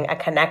sitting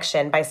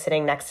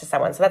next to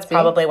someone? So that's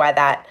probably why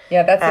that...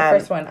 Yeah, that's the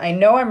first one. I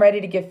know I'm ready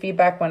to give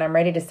feedback when I'm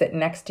ready to sit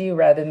next to you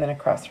rather than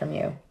across from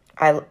you.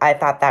 I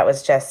thought that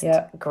was just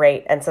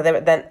great. And so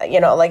then,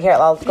 here,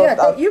 I'll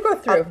go. You go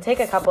through. I'll take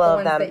a couple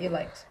of them that you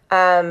liked.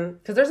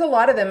 Because there's a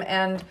lot of them.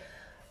 And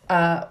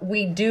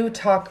we do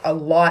talk a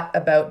lot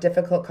about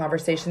difficult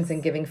conversations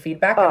and giving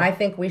feedback. And I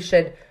think we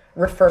should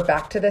refer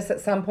back to this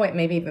at some point,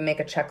 maybe even make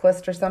a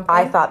checklist or something.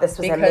 I thought this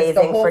was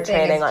amazing for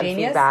training on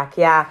feedback.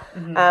 Yeah.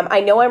 I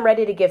know I'm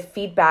ready to give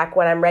feedback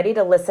when I'm ready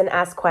to listen,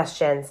 ask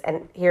questions.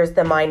 And here's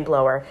the mind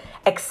blower.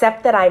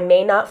 Accept that I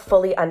may not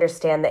fully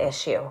understand the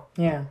issue.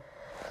 Yeah.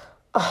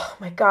 Oh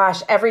my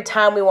gosh. Every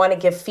time we want to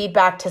give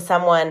feedback to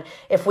someone,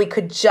 if we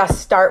could just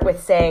start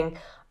with saying,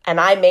 and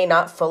I may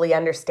not fully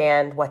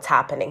understand what's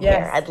happening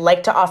here. I'd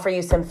like to offer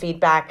you some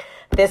feedback.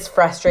 This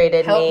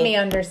frustrated me. Help me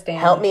understand.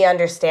 Help me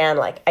understand.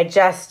 Like, it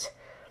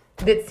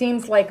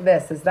seems like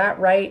this. Is that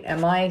right?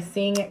 Am I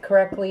seeing it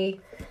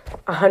correctly?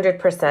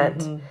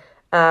 100%.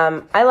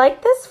 I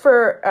like this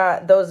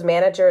for those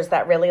managers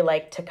that really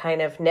like to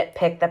kind of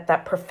nitpick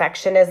that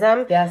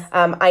perfectionism. Yes.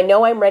 I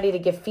know I'm ready to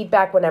give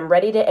feedback when I'm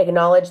ready to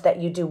acknowledge that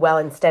you do well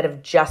instead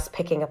of just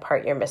picking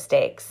apart your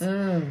mistakes.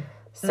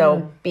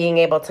 So being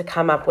able to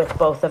come up with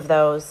both of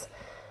those.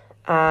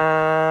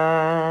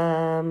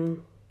 I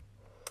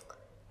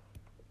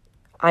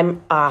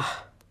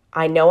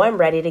know I'm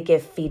ready to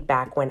give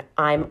feedback when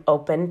I'm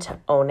open to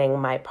owning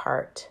my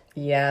part.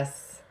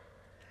 Yes.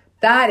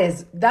 That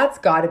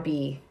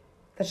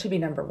should be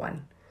number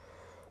one.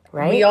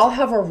 Right? We all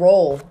have a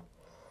role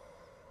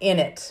in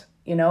it,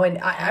 and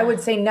I would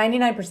say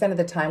 99% of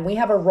the time we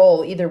have a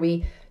role. Either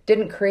we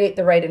didn't create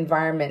the right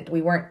environment,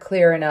 we weren't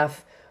clear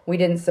enough, we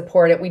didn't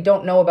support it, we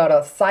don't know about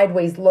a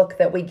sideways look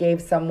that we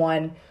gave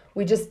someone.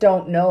 We just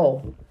don't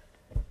know.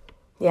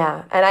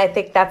 Yeah, and I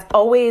think that's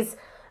always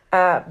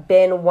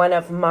been one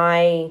of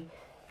my,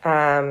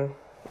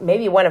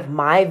 maybe one of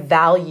my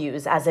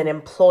values as an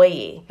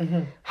employee,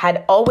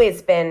 had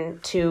always been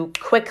to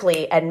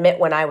quickly admit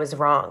when I was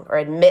wrong or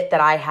admit that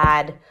I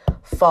had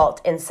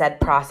fault in said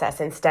process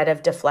instead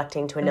of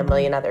deflecting to a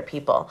million other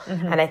people.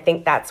 And I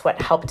think that's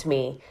what helped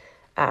me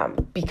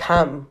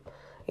become,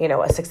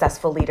 a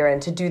successful leader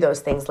and to do those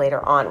things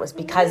later on was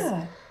because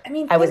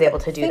I was able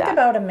to do that. Think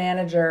about a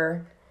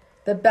manager,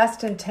 the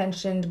best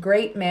intentioned,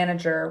 great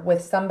manager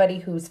with somebody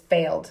who's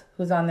failed,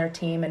 who's on their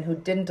team and who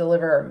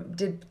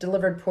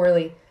delivered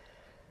poorly.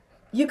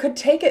 You could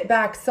take it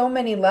back so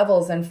many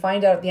levels and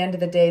find out at the end of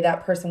the day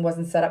that person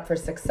wasn't set up for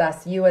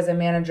success. You as a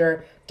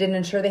manager didn't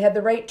ensure they had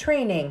the right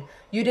training.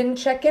 You didn't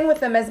check in with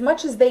them as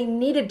much as they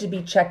needed to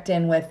be checked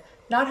in with,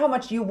 not how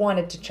much you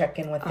wanted to check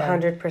in with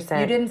them.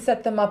 100%. You didn't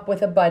set them up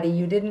with a buddy.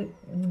 You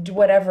didn't do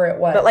whatever it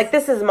was. But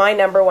this is my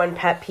number one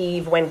pet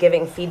peeve when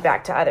giving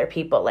feedback to other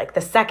people. The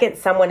second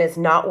someone is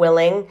not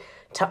willing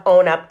to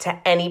own up to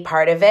any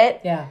part of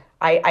it,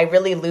 I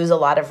really lose a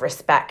lot of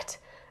respect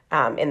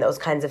in those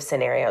kinds of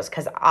scenarios,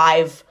 because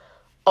I've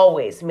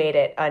always made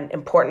it an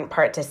important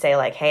part to say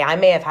hey, I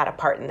may have had a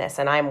part in this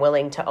and I'm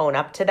willing to own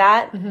up to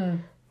that.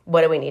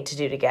 What do we need to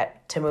do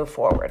to move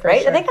forward,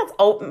 right? Sure. I think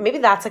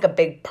that's a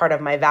big part of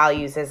my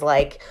values is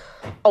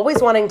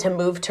always wanting to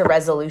move to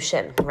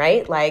resolution,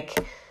 right?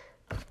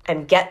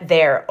 And get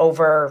there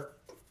over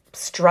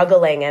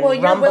struggling and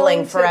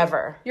rumbling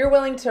forever. You're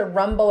willing to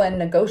rumble and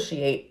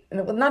negotiate.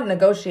 Not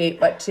negotiate,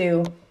 but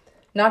to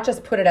not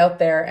just put it out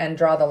there and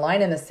draw the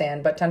line in the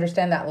sand, but to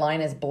understand that line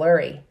is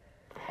blurry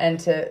and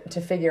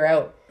to figure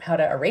out how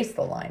to erase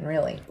the line,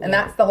 really. And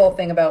that's the whole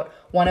thing about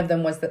one of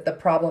them was that the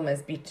problem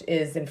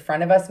is in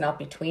front of us, not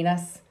between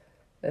us.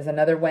 There's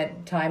another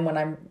time when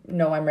I'm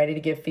ready to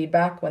give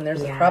feedback, when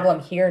there's a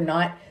problem here,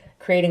 not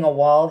creating a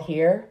wall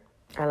here.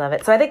 I love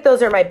it. So I think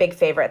those are my big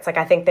favorites.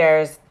 I think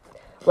there's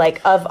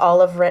of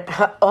all of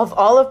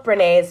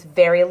Brené's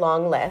very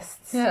long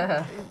lists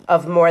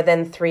of more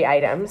than 3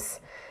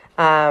 items.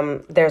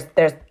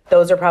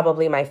 Those are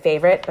probably my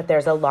favorite, but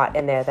there's a lot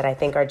in there that I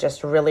think are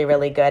just really,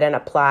 really good and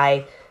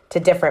apply to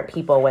different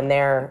people when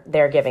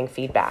they're giving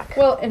feedback.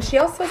 Well, and she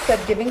also said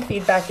giving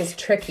feedback is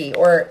tricky,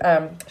 or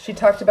she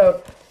talked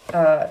about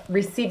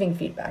receiving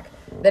feedback,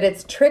 that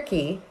it's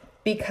tricky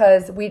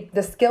because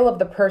the skill of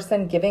the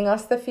person giving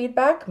us the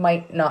feedback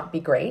might not be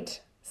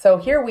great. So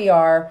here we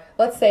are,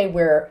 let's say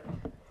we're,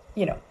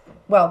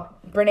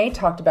 Brené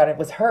talked about it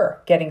was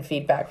her getting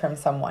feedback from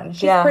someone.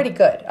 She's pretty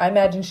good. I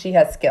imagine she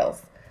has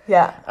skills.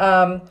 Yeah.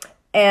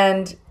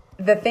 And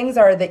the things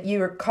are that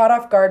you're caught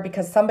off guard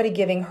because somebody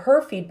giving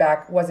her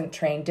feedback wasn't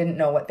trained, didn't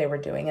know what they were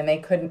doing, and they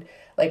couldn't,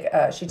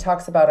 she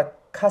talks about a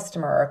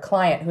customer or a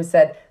client who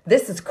said,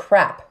 "This is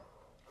crap."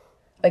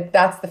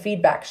 That's the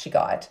feedback she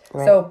got.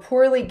 Right. So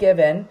poorly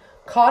given,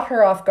 caught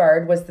her off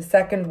guard was the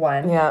second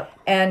one. Yeah.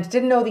 And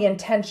didn't know the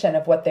intention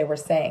of what they were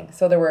saying.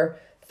 So there were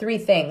 3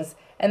 things.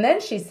 And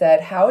then she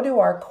said, how do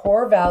our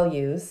core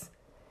values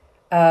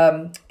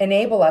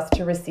enable us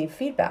to receive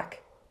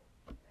feedback?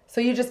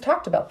 So you just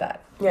talked about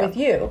that with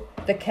you.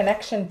 The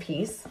connection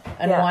piece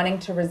and wanting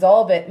to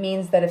resolve it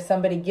means that if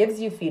somebody gives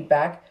you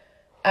feedback,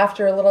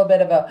 after a little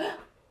bit of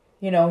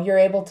you're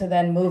able to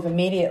then move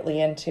immediately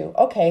into,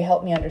 okay,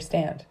 help me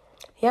understand.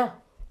 Yeah.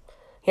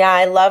 Yeah,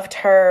 I loved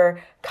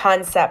her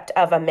concept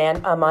of a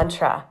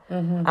mantra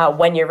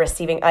when you're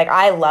receiving.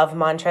 I love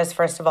mantras,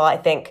 first of all, I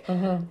think,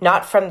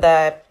 not from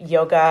the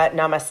yoga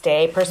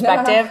namaste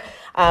perspective.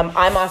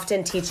 I'm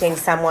often teaching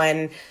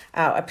someone,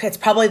 it's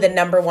probably the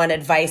number one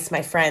advice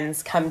my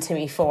friends come to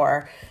me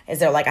for, is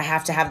they're like, I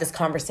have to have this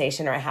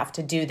conversation, or I have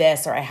to do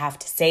this, or I have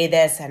to say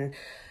this. And,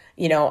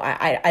 you know,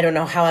 I don't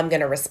know how I'm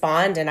going to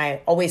respond. And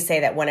I always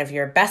say that one of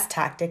your best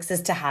tactics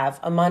is to have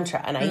a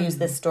mantra. And I use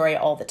this story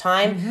all the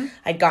time.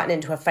 I'd gotten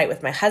into a fight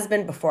with my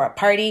husband before a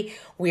party.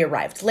 We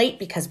arrived late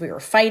because we were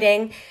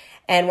fighting.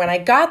 And when I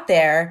got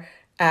there,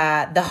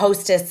 the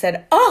hostess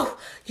said, "Oh,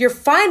 you're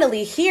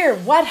finally here.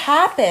 What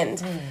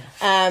happened?"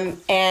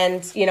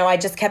 And, you know, I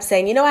just kept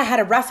saying, I had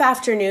a rough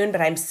afternoon,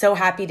 but I'm so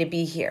happy to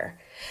be here.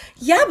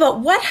 Yeah, but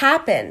what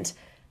happened?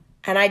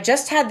 And I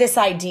just had this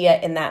idea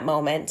in that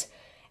moment.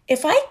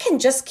 If I can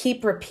just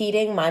keep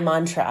repeating my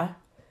mantra,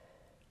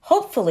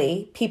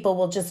 hopefully people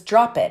will just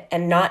drop it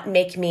and not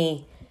make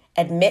me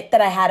admit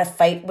that I had a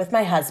fight with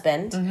my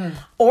husband,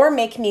 or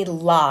make me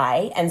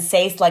lie and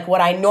say like what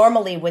I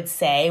normally would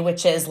say,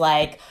 which is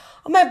like,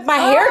 oh, my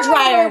hair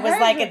dryer was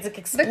like, it's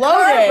exploded. The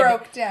car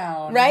broke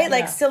down. Right?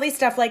 Like silly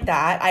stuff like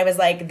that. I was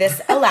like,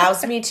 this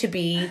allows me to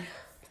be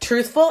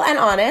truthful and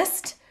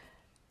honest,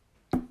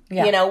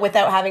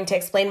 without having to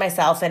explain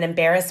myself and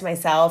embarrass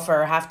myself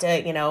or have to,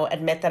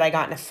 admit that I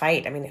got in a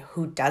fight. I mean,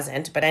 who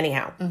doesn't? But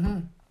anyhow.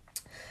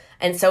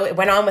 And so it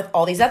went on with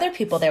all these other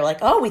people. They were like,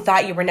 oh, we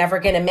thought you were never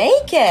going to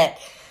make it.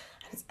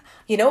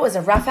 It was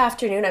a rough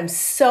afternoon. I'm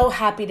so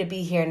happy to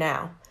be here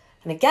now.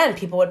 And again,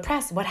 people would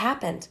press, what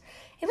happened?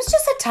 It was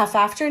just a tough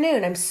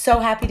afternoon. I'm so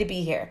happy to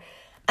be here.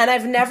 And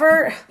I've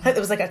never, it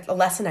was like a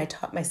lesson I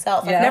taught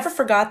myself. I've never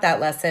forgot that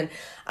lesson.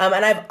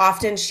 And I've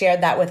often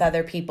shared that with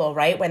other people,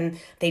 right? When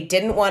they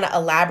didn't want to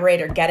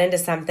elaborate or get into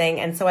something.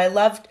 And so I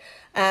loved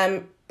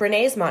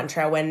Brené's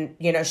mantra when,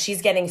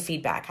 she's getting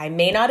feedback. I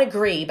may not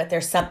agree, but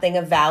there's something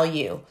of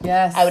value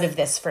out of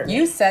this for me.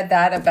 You said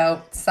that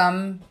about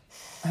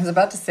I was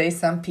about to say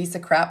some piece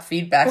of crap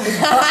feedback.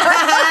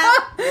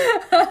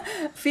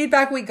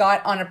 Feedback we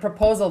got on a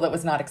proposal that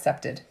was not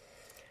accepted.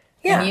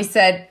 Yeah. And you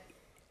said,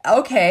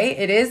 okay,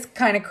 it is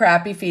kind of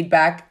crappy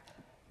feedback.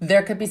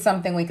 There could be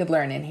something we could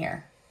learn in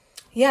here.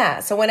 Yeah.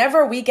 So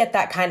whenever we get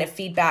that kind of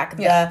feedback,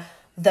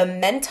 the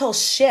mental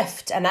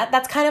shift, and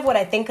that's kind of what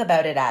I think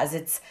about it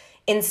as.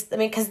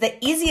 Because the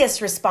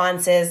easiest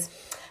response is,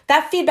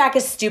 that feedback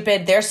is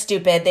stupid. They're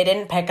stupid. They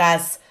didn't pick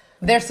us.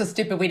 They're so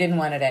stupid, we didn't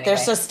want it anyway. They're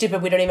so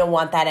stupid, we don't even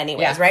want that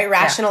anyways, right?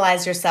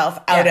 Rationalize yourself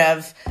out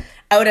of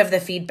the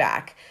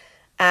feedback.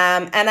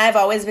 And I've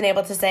always been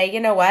able to say, you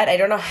know what? I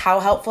don't know how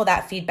helpful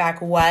that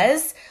feedback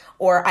was,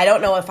 or I don't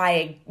know if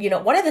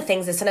one of the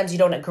things is sometimes you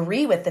don't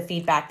agree with the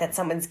feedback that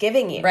someone's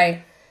giving you.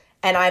 Right.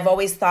 And I've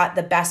always thought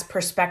the best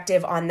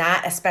perspective on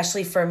that,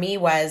 especially for me,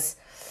 was,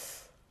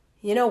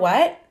 you know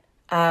what?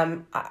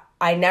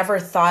 I never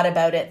thought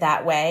about it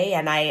that way.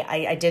 And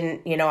I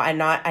didn't,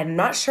 I'm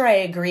not sure I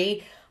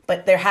agree,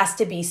 but there has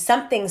to be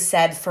something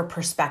said for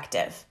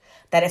perspective.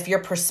 That if your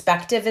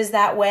perspective is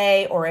that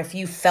way, or if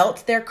you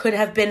felt there could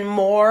have been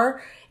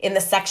more in the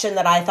section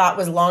that I thought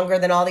was longer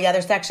than all the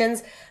other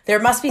sections, there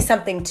must be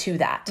something to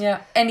that.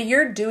 Yeah. And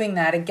you're doing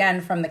that again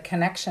from the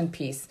connection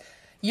piece.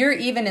 You're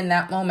even in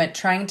that moment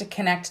trying to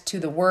connect to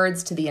the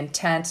words, to the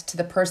intent, to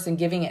the person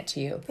giving it to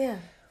you. Yeah.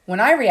 When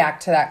I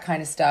react to that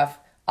kind of stuff,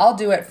 I'll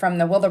do it from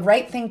the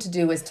right thing to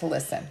do is to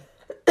listen.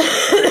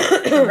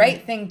 The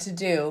right thing to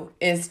do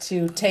is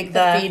to take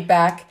the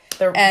feedback.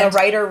 The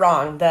right or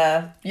wrong.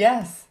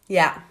 Yes.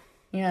 Yeah.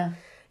 Yeah.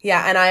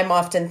 Yeah, and I'm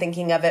often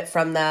thinking of it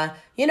from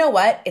you know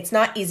what? It's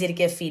not easy to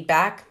give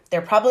feedback.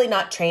 They're probably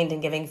not trained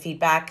in giving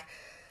feedback.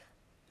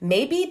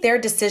 Maybe their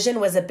decision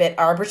was a bit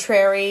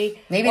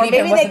arbitrary. Maybe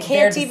they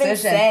can't even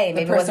decision. say.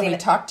 The person we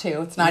talk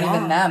to, it's not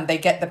even them. They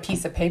get the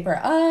piece of paper.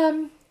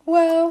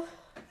 Well...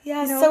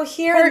 Yeah, so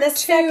here in this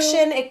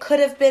section, it could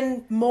have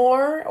been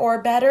more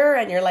or better.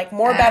 And you're like,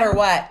 more, better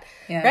what?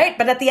 Yeah. Right?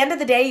 But at the end of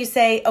the day, you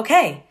say,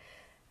 okay,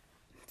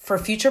 for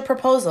future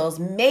proposals,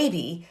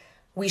 maybe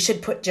we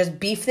should just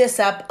beef this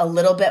up a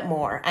little bit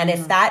more. And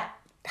if that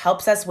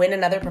helps us win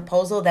another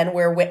proposal, then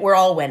we're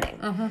all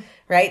winning.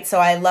 Right? So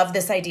I love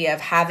this idea of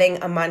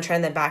having a mantra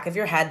in the back of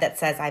your head that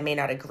says, I may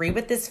not agree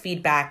with this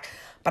feedback,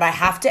 but I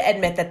have to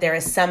admit that there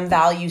is some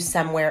value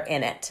somewhere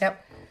in it.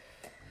 Yep.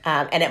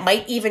 And it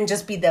might even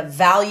just be the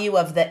value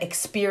of the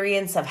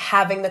experience of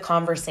having the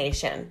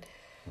conversation.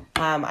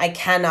 I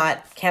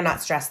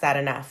cannot stress that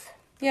enough.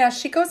 Yeah,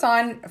 she goes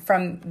on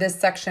from this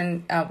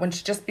section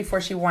before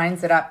she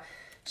winds it up.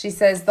 She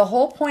says the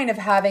whole point of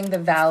having the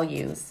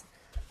values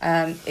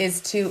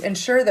is to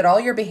ensure that all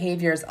your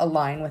behaviors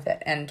align with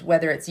it, and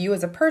whether it's you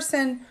as a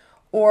person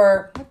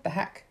or what the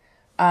heck,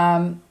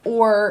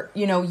 or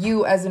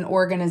you as an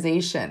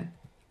organization.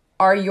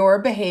 Are your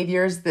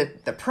behaviors,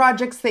 the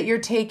projects that you're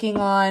taking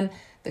on,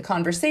 the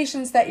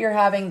conversations that you're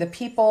having, the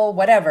people,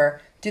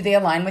 whatever, do they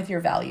align with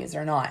your values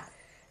or not?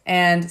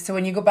 And so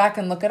when you go back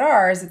and look at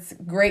ours, it's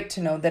great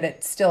to know that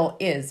it still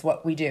is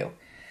what we do.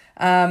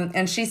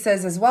 And she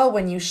says as well,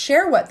 when you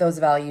share what those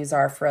values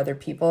are for other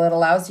people, it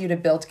allows you to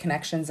build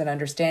connections and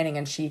understanding.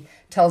 And she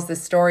tells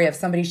this story of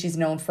somebody she's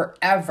known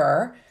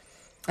forever.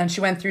 And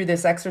she went through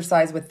this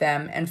exercise with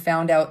them and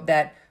found out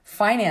that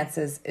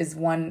finances is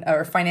one,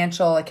 or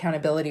financial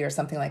accountability or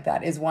something like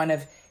that is one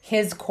of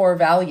his core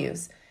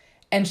values.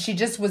 And she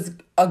just was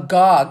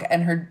agog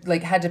and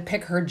had to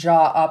pick her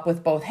jaw up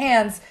with both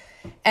hands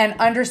and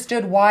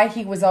understood why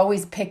he was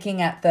always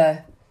picking at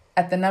the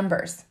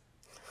numbers.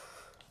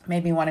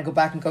 Made me want to go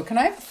back and go, can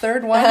I have a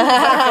third one?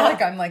 I feel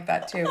like I'm like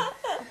that too.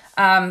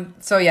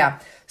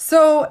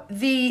 So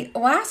the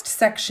last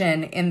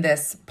section in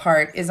this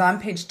part is on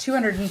page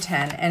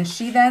 210. And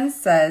she then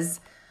says,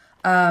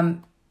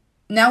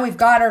 now we've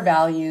got our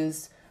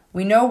values.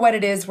 We know what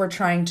it is we're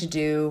trying to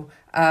do.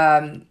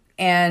 And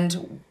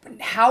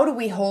how do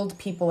we hold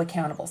people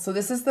accountable? So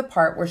this is the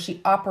part where she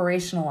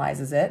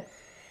operationalizes it.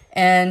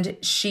 And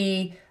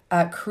she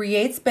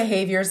creates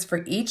behaviors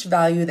for each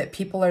value that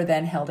people are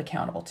then held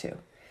accountable to.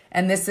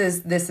 And this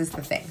is the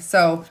thing.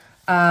 So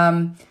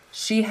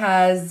she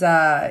has,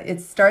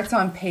 it starts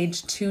on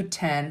page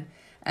 210,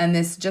 and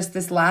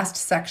this last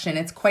section,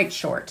 it's quite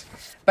short,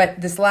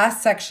 but this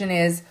last section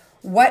is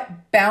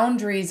what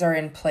boundaries are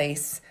in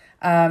place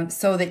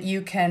so that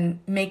you can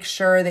make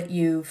sure that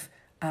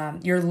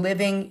you're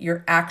living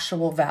your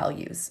actual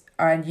values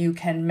and you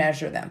can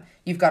measure them.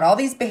 You've got all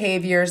these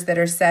behaviors that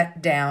are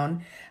set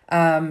down,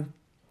 and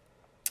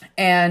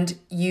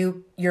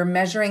you're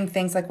measuring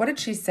things like, what did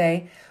she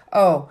say?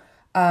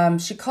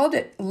 She called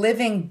it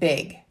living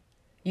big.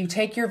 You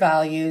take your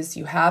values,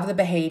 you have the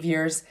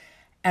behaviors,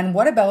 and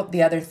what about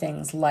the other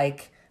things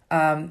like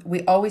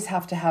we always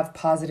have to have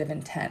positive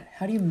intent.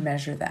 How do you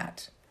measure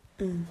that?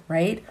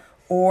 Right?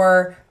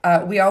 Or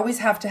we always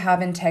have to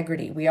have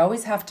integrity. We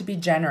always have to be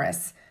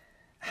generous.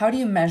 How do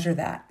you measure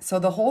that? So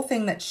the whole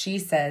thing that she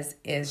says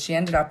is she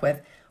ended up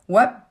with,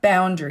 what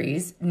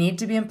boundaries need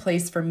to be in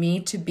place for me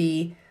to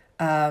be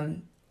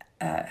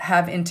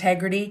have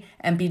integrity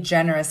and be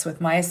generous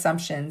with my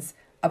assumptions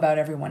about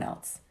everyone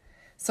else.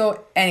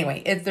 So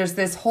anyway, there's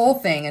this whole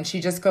thing, and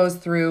she just goes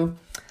through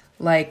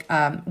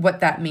what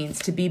that means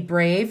to be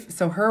brave.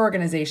 So her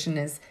organization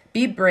is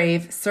be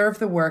brave, serve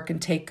the work,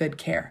 and take good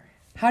care.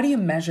 How do you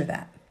measure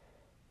that?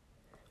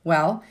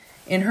 Well,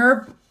 in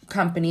her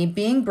company,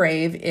 being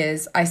brave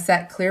is I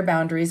set clear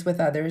boundaries with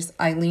others.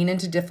 I lean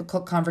into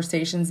difficult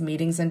conversations,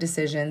 meetings, and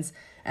decisions,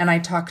 and I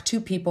talk to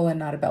people and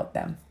not about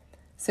them.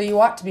 So you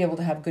ought to be able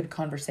to have good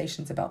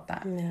conversations about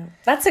that. Yeah.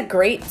 That's a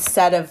great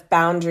set of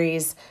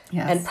boundaries,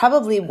 and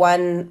probably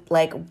one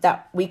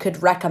that we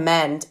could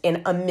recommend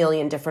in a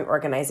million different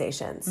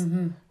organizations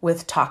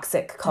with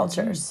toxic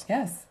cultures.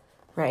 Yes.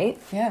 Right?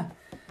 Yeah.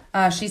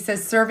 She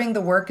says serving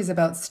the work is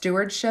about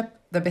stewardship.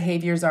 The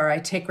behaviors are I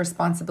take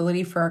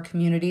responsibility for our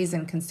communities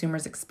and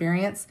consumers'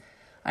 experience.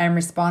 I am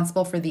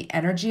responsible for the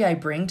energy I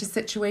bring to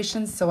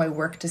situations, so I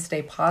work to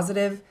stay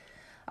positive.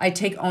 I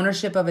take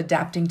ownership of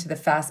adapting to the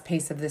fast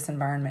pace of this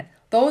environment.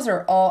 Those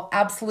are all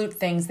absolute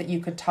things that you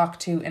could talk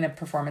to in a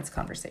performance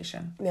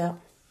conversation. Yeah.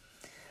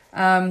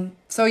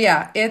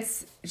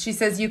 She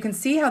says, you can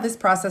see how this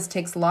process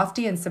takes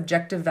lofty and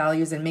subjective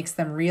values and makes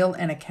them real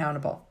and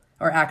accountable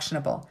or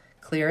actionable.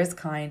 Clear is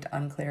kind,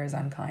 unclear is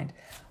unkind.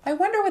 I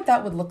wonder what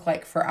that would look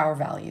like for our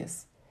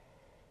values.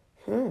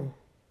 We'd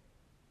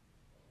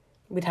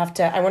have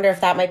to, I wonder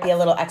if that might be a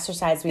little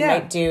exercise we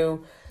might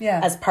do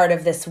as part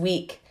of this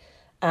week.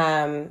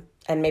 And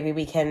maybe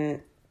we can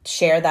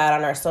share that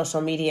on our social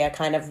media,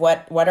 kind of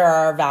what are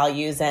our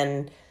values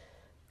and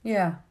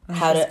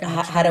how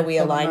do we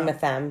align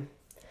with them?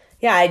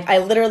 Yeah, I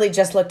literally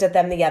just looked at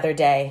them the other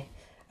day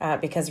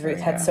because Ruth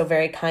had so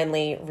very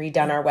kindly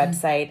redone our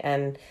website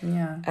and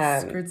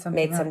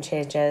made some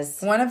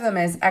changes. One of them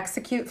is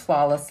execute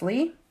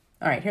flawlessly.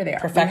 All right, here they are.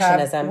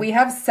 Perfectionism. We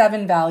have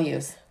 7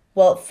 values.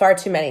 Well, far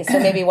too many. So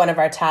maybe one of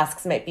our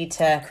tasks might be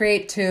to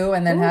create 2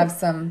 and then have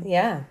some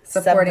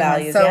supporting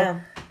values. So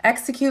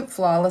execute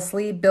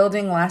flawlessly,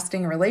 building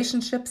lasting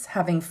relationships,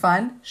 having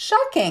fun.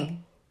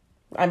 Shocking.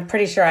 I'm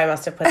pretty sure I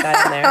must have put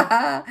that in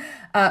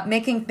there.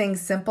 Making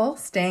things simple,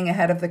 staying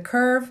ahead of the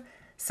curve,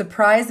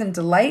 surprise and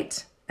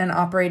delight, and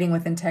operating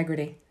with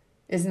integrity.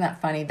 Isn't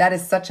that funny? That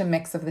is such a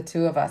mix of the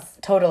two of us.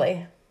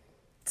 Totally.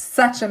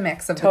 Such a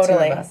mix of the two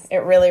of us. It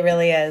really,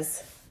 really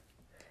is.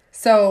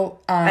 So,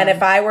 and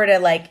if I were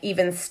to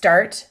even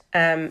start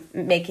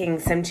making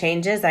some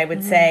changes, I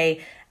would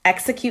say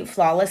execute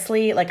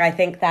flawlessly. I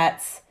think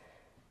that's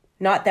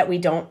not that we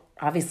don't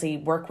obviously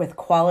work with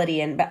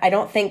quality, but I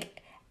don't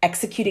think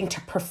executing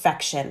to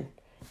perfection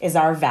is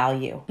our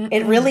value.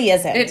 It really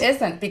isn't. It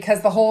isn't,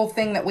 because the whole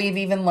thing that we've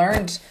even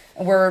learned,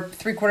 we're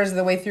 3/4 of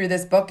the way through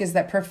this book, is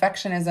that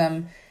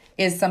perfectionism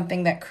is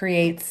something that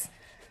creates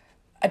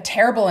a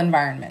terrible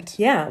environment.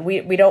 Yeah,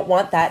 we don't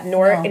want that,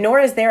 nor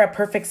is there a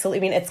perfect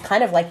solution. I mean, it's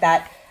kind of like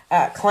that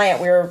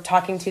client we were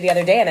talking to the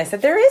other day, and I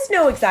said, there is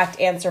no exact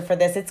answer for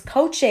this. It's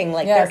coaching.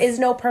 There is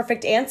no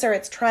perfect answer.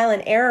 It's trial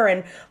and error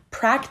and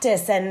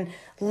practice and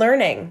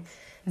learning.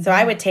 So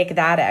I would take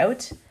that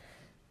out.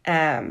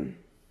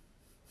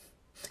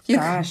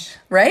 Gosh.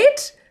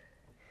 Right?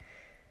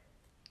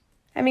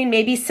 I mean,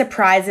 maybe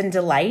surprise and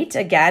delight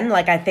again.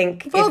 I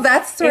think. Well,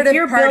 that's sort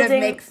of part of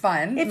make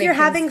fun. If you're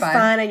having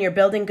fun and you're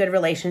building good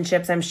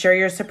relationships, I'm sure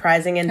you're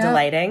surprising and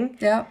delighting.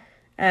 Yeah.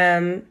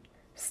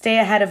 stay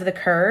ahead of the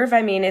curve.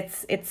 I mean,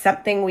 it's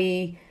something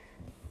we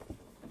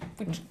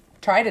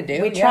try to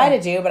do. Try to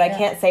do, but I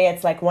can't say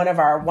it's like one of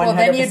our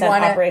 100%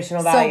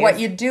 operational values. So what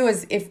you'd do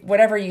is, if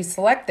whatever you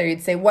select there,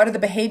 you'd say, what are the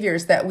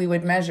behaviors that we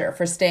would measure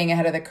for staying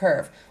ahead of the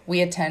curve?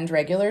 We attend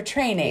regular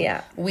training.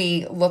 Yeah.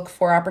 We look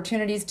for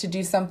opportunities to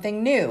do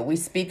something new. We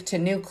speak to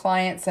new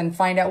clients and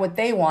find out what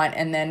they want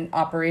and then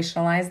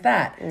operationalize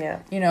that.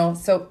 Yeah. You know,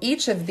 so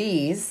each of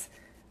these,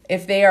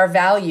 if they are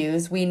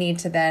values, we need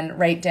to then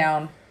write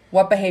down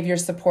what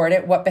behaviors support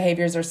it, what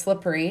behaviors are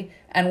slippery,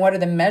 and what are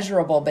the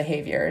measurable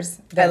behaviors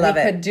that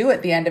we could do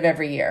at the end of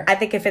every year. I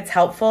think if it's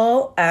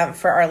helpful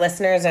for our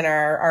listeners and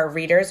our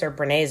readers, or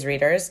Brené's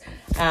readers,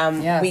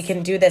 we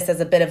can do this as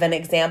a bit of an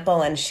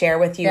example and share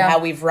with you how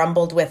we've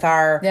rumbled with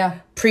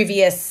our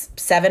previous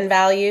 7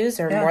 values,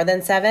 or more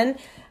than 7,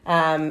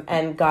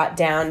 and got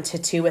down to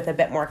 2 with a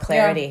bit more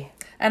clarity. Yeah.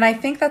 And I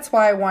think that's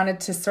why I wanted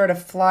to sort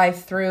of fly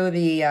through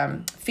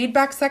the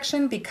feedback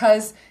section,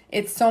 because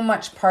it's so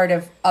much part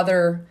of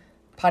other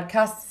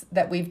podcasts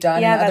that we've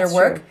done and other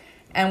work. True.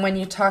 And when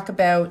you talk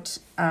about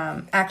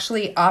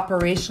actually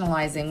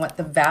operationalizing what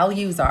the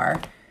values are,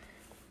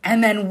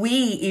 and then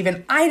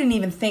I didn't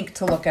even think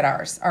to look at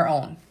our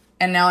own.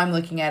 And now I'm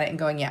looking at it and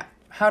going,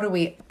 how do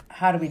we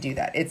do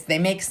that? They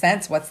make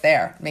sense. What's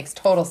there? It makes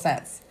total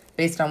sense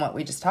based on what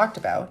we just talked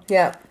about.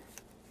 Yeah.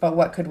 But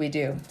what could we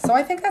do? So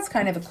I think that's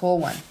kind of a cool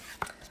one.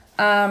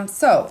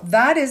 So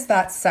that is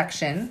that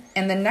section.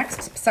 And the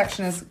next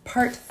section is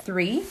part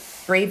 3,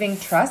 Braving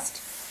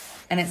Trust.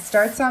 And it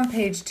starts on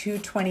page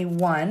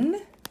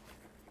 221.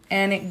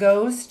 And it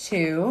goes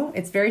to,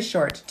 it's very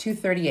short,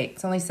 238.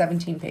 It's only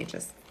 17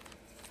 pages.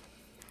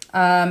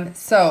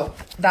 So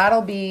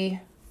that'll be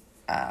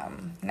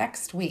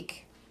next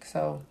week.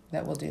 So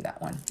that we'll do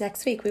that one.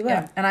 Next week we will.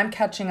 Yeah. And I'm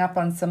catching up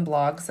on some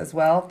blogs as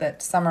well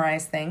that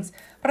summarize things.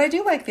 But I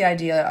do like the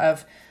idea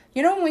of,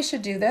 when we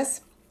should do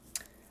this?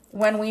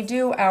 When we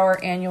do our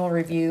annual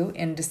review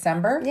in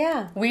December,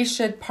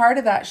 part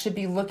of that should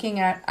be looking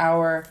at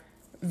our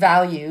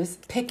values,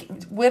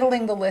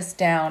 whittling the list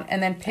down,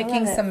 and then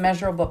picking some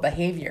measurable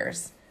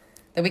behaviors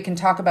that we can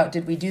talk about.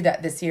 Did we do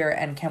that this year,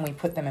 and can we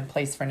put them in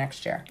place for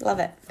next year? Love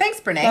it. Thanks,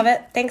 Brené. Love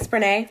it. Thanks,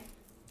 Brené.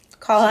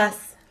 Call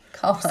us.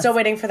 Still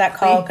waiting for that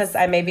call, because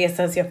I may be a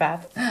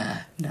sociopath.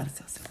 Not a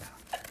sociopath.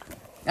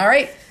 All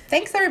right.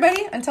 Thanks,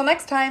 everybody. Until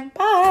next time.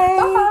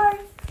 Bye.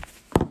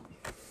 Bye.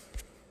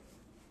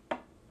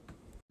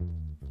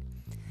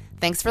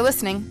 Thanks for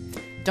listening.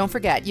 Don't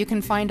forget, you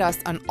can find us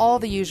on all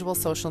the usual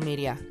social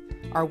media.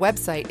 Our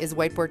website is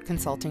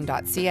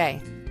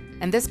whiteboardconsulting.ca,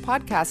 and this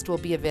podcast will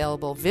be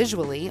available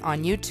visually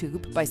on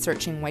YouTube by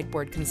searching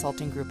Whiteboard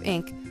Consulting Group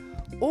Inc.,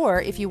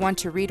 or if you want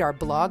to read our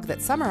blog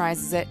that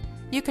summarizes it,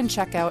 you can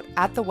check out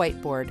At the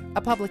Whiteboard,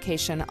 a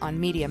publication on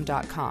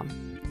medium.com.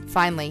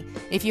 Finally,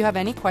 if you have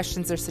any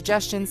questions or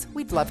suggestions,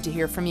 we'd love to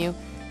hear from you.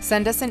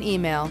 Send us an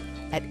email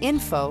at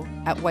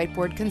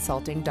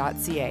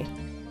info@whiteboardconsulting.ca.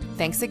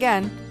 Thanks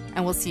again,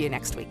 and we'll see you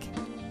next week.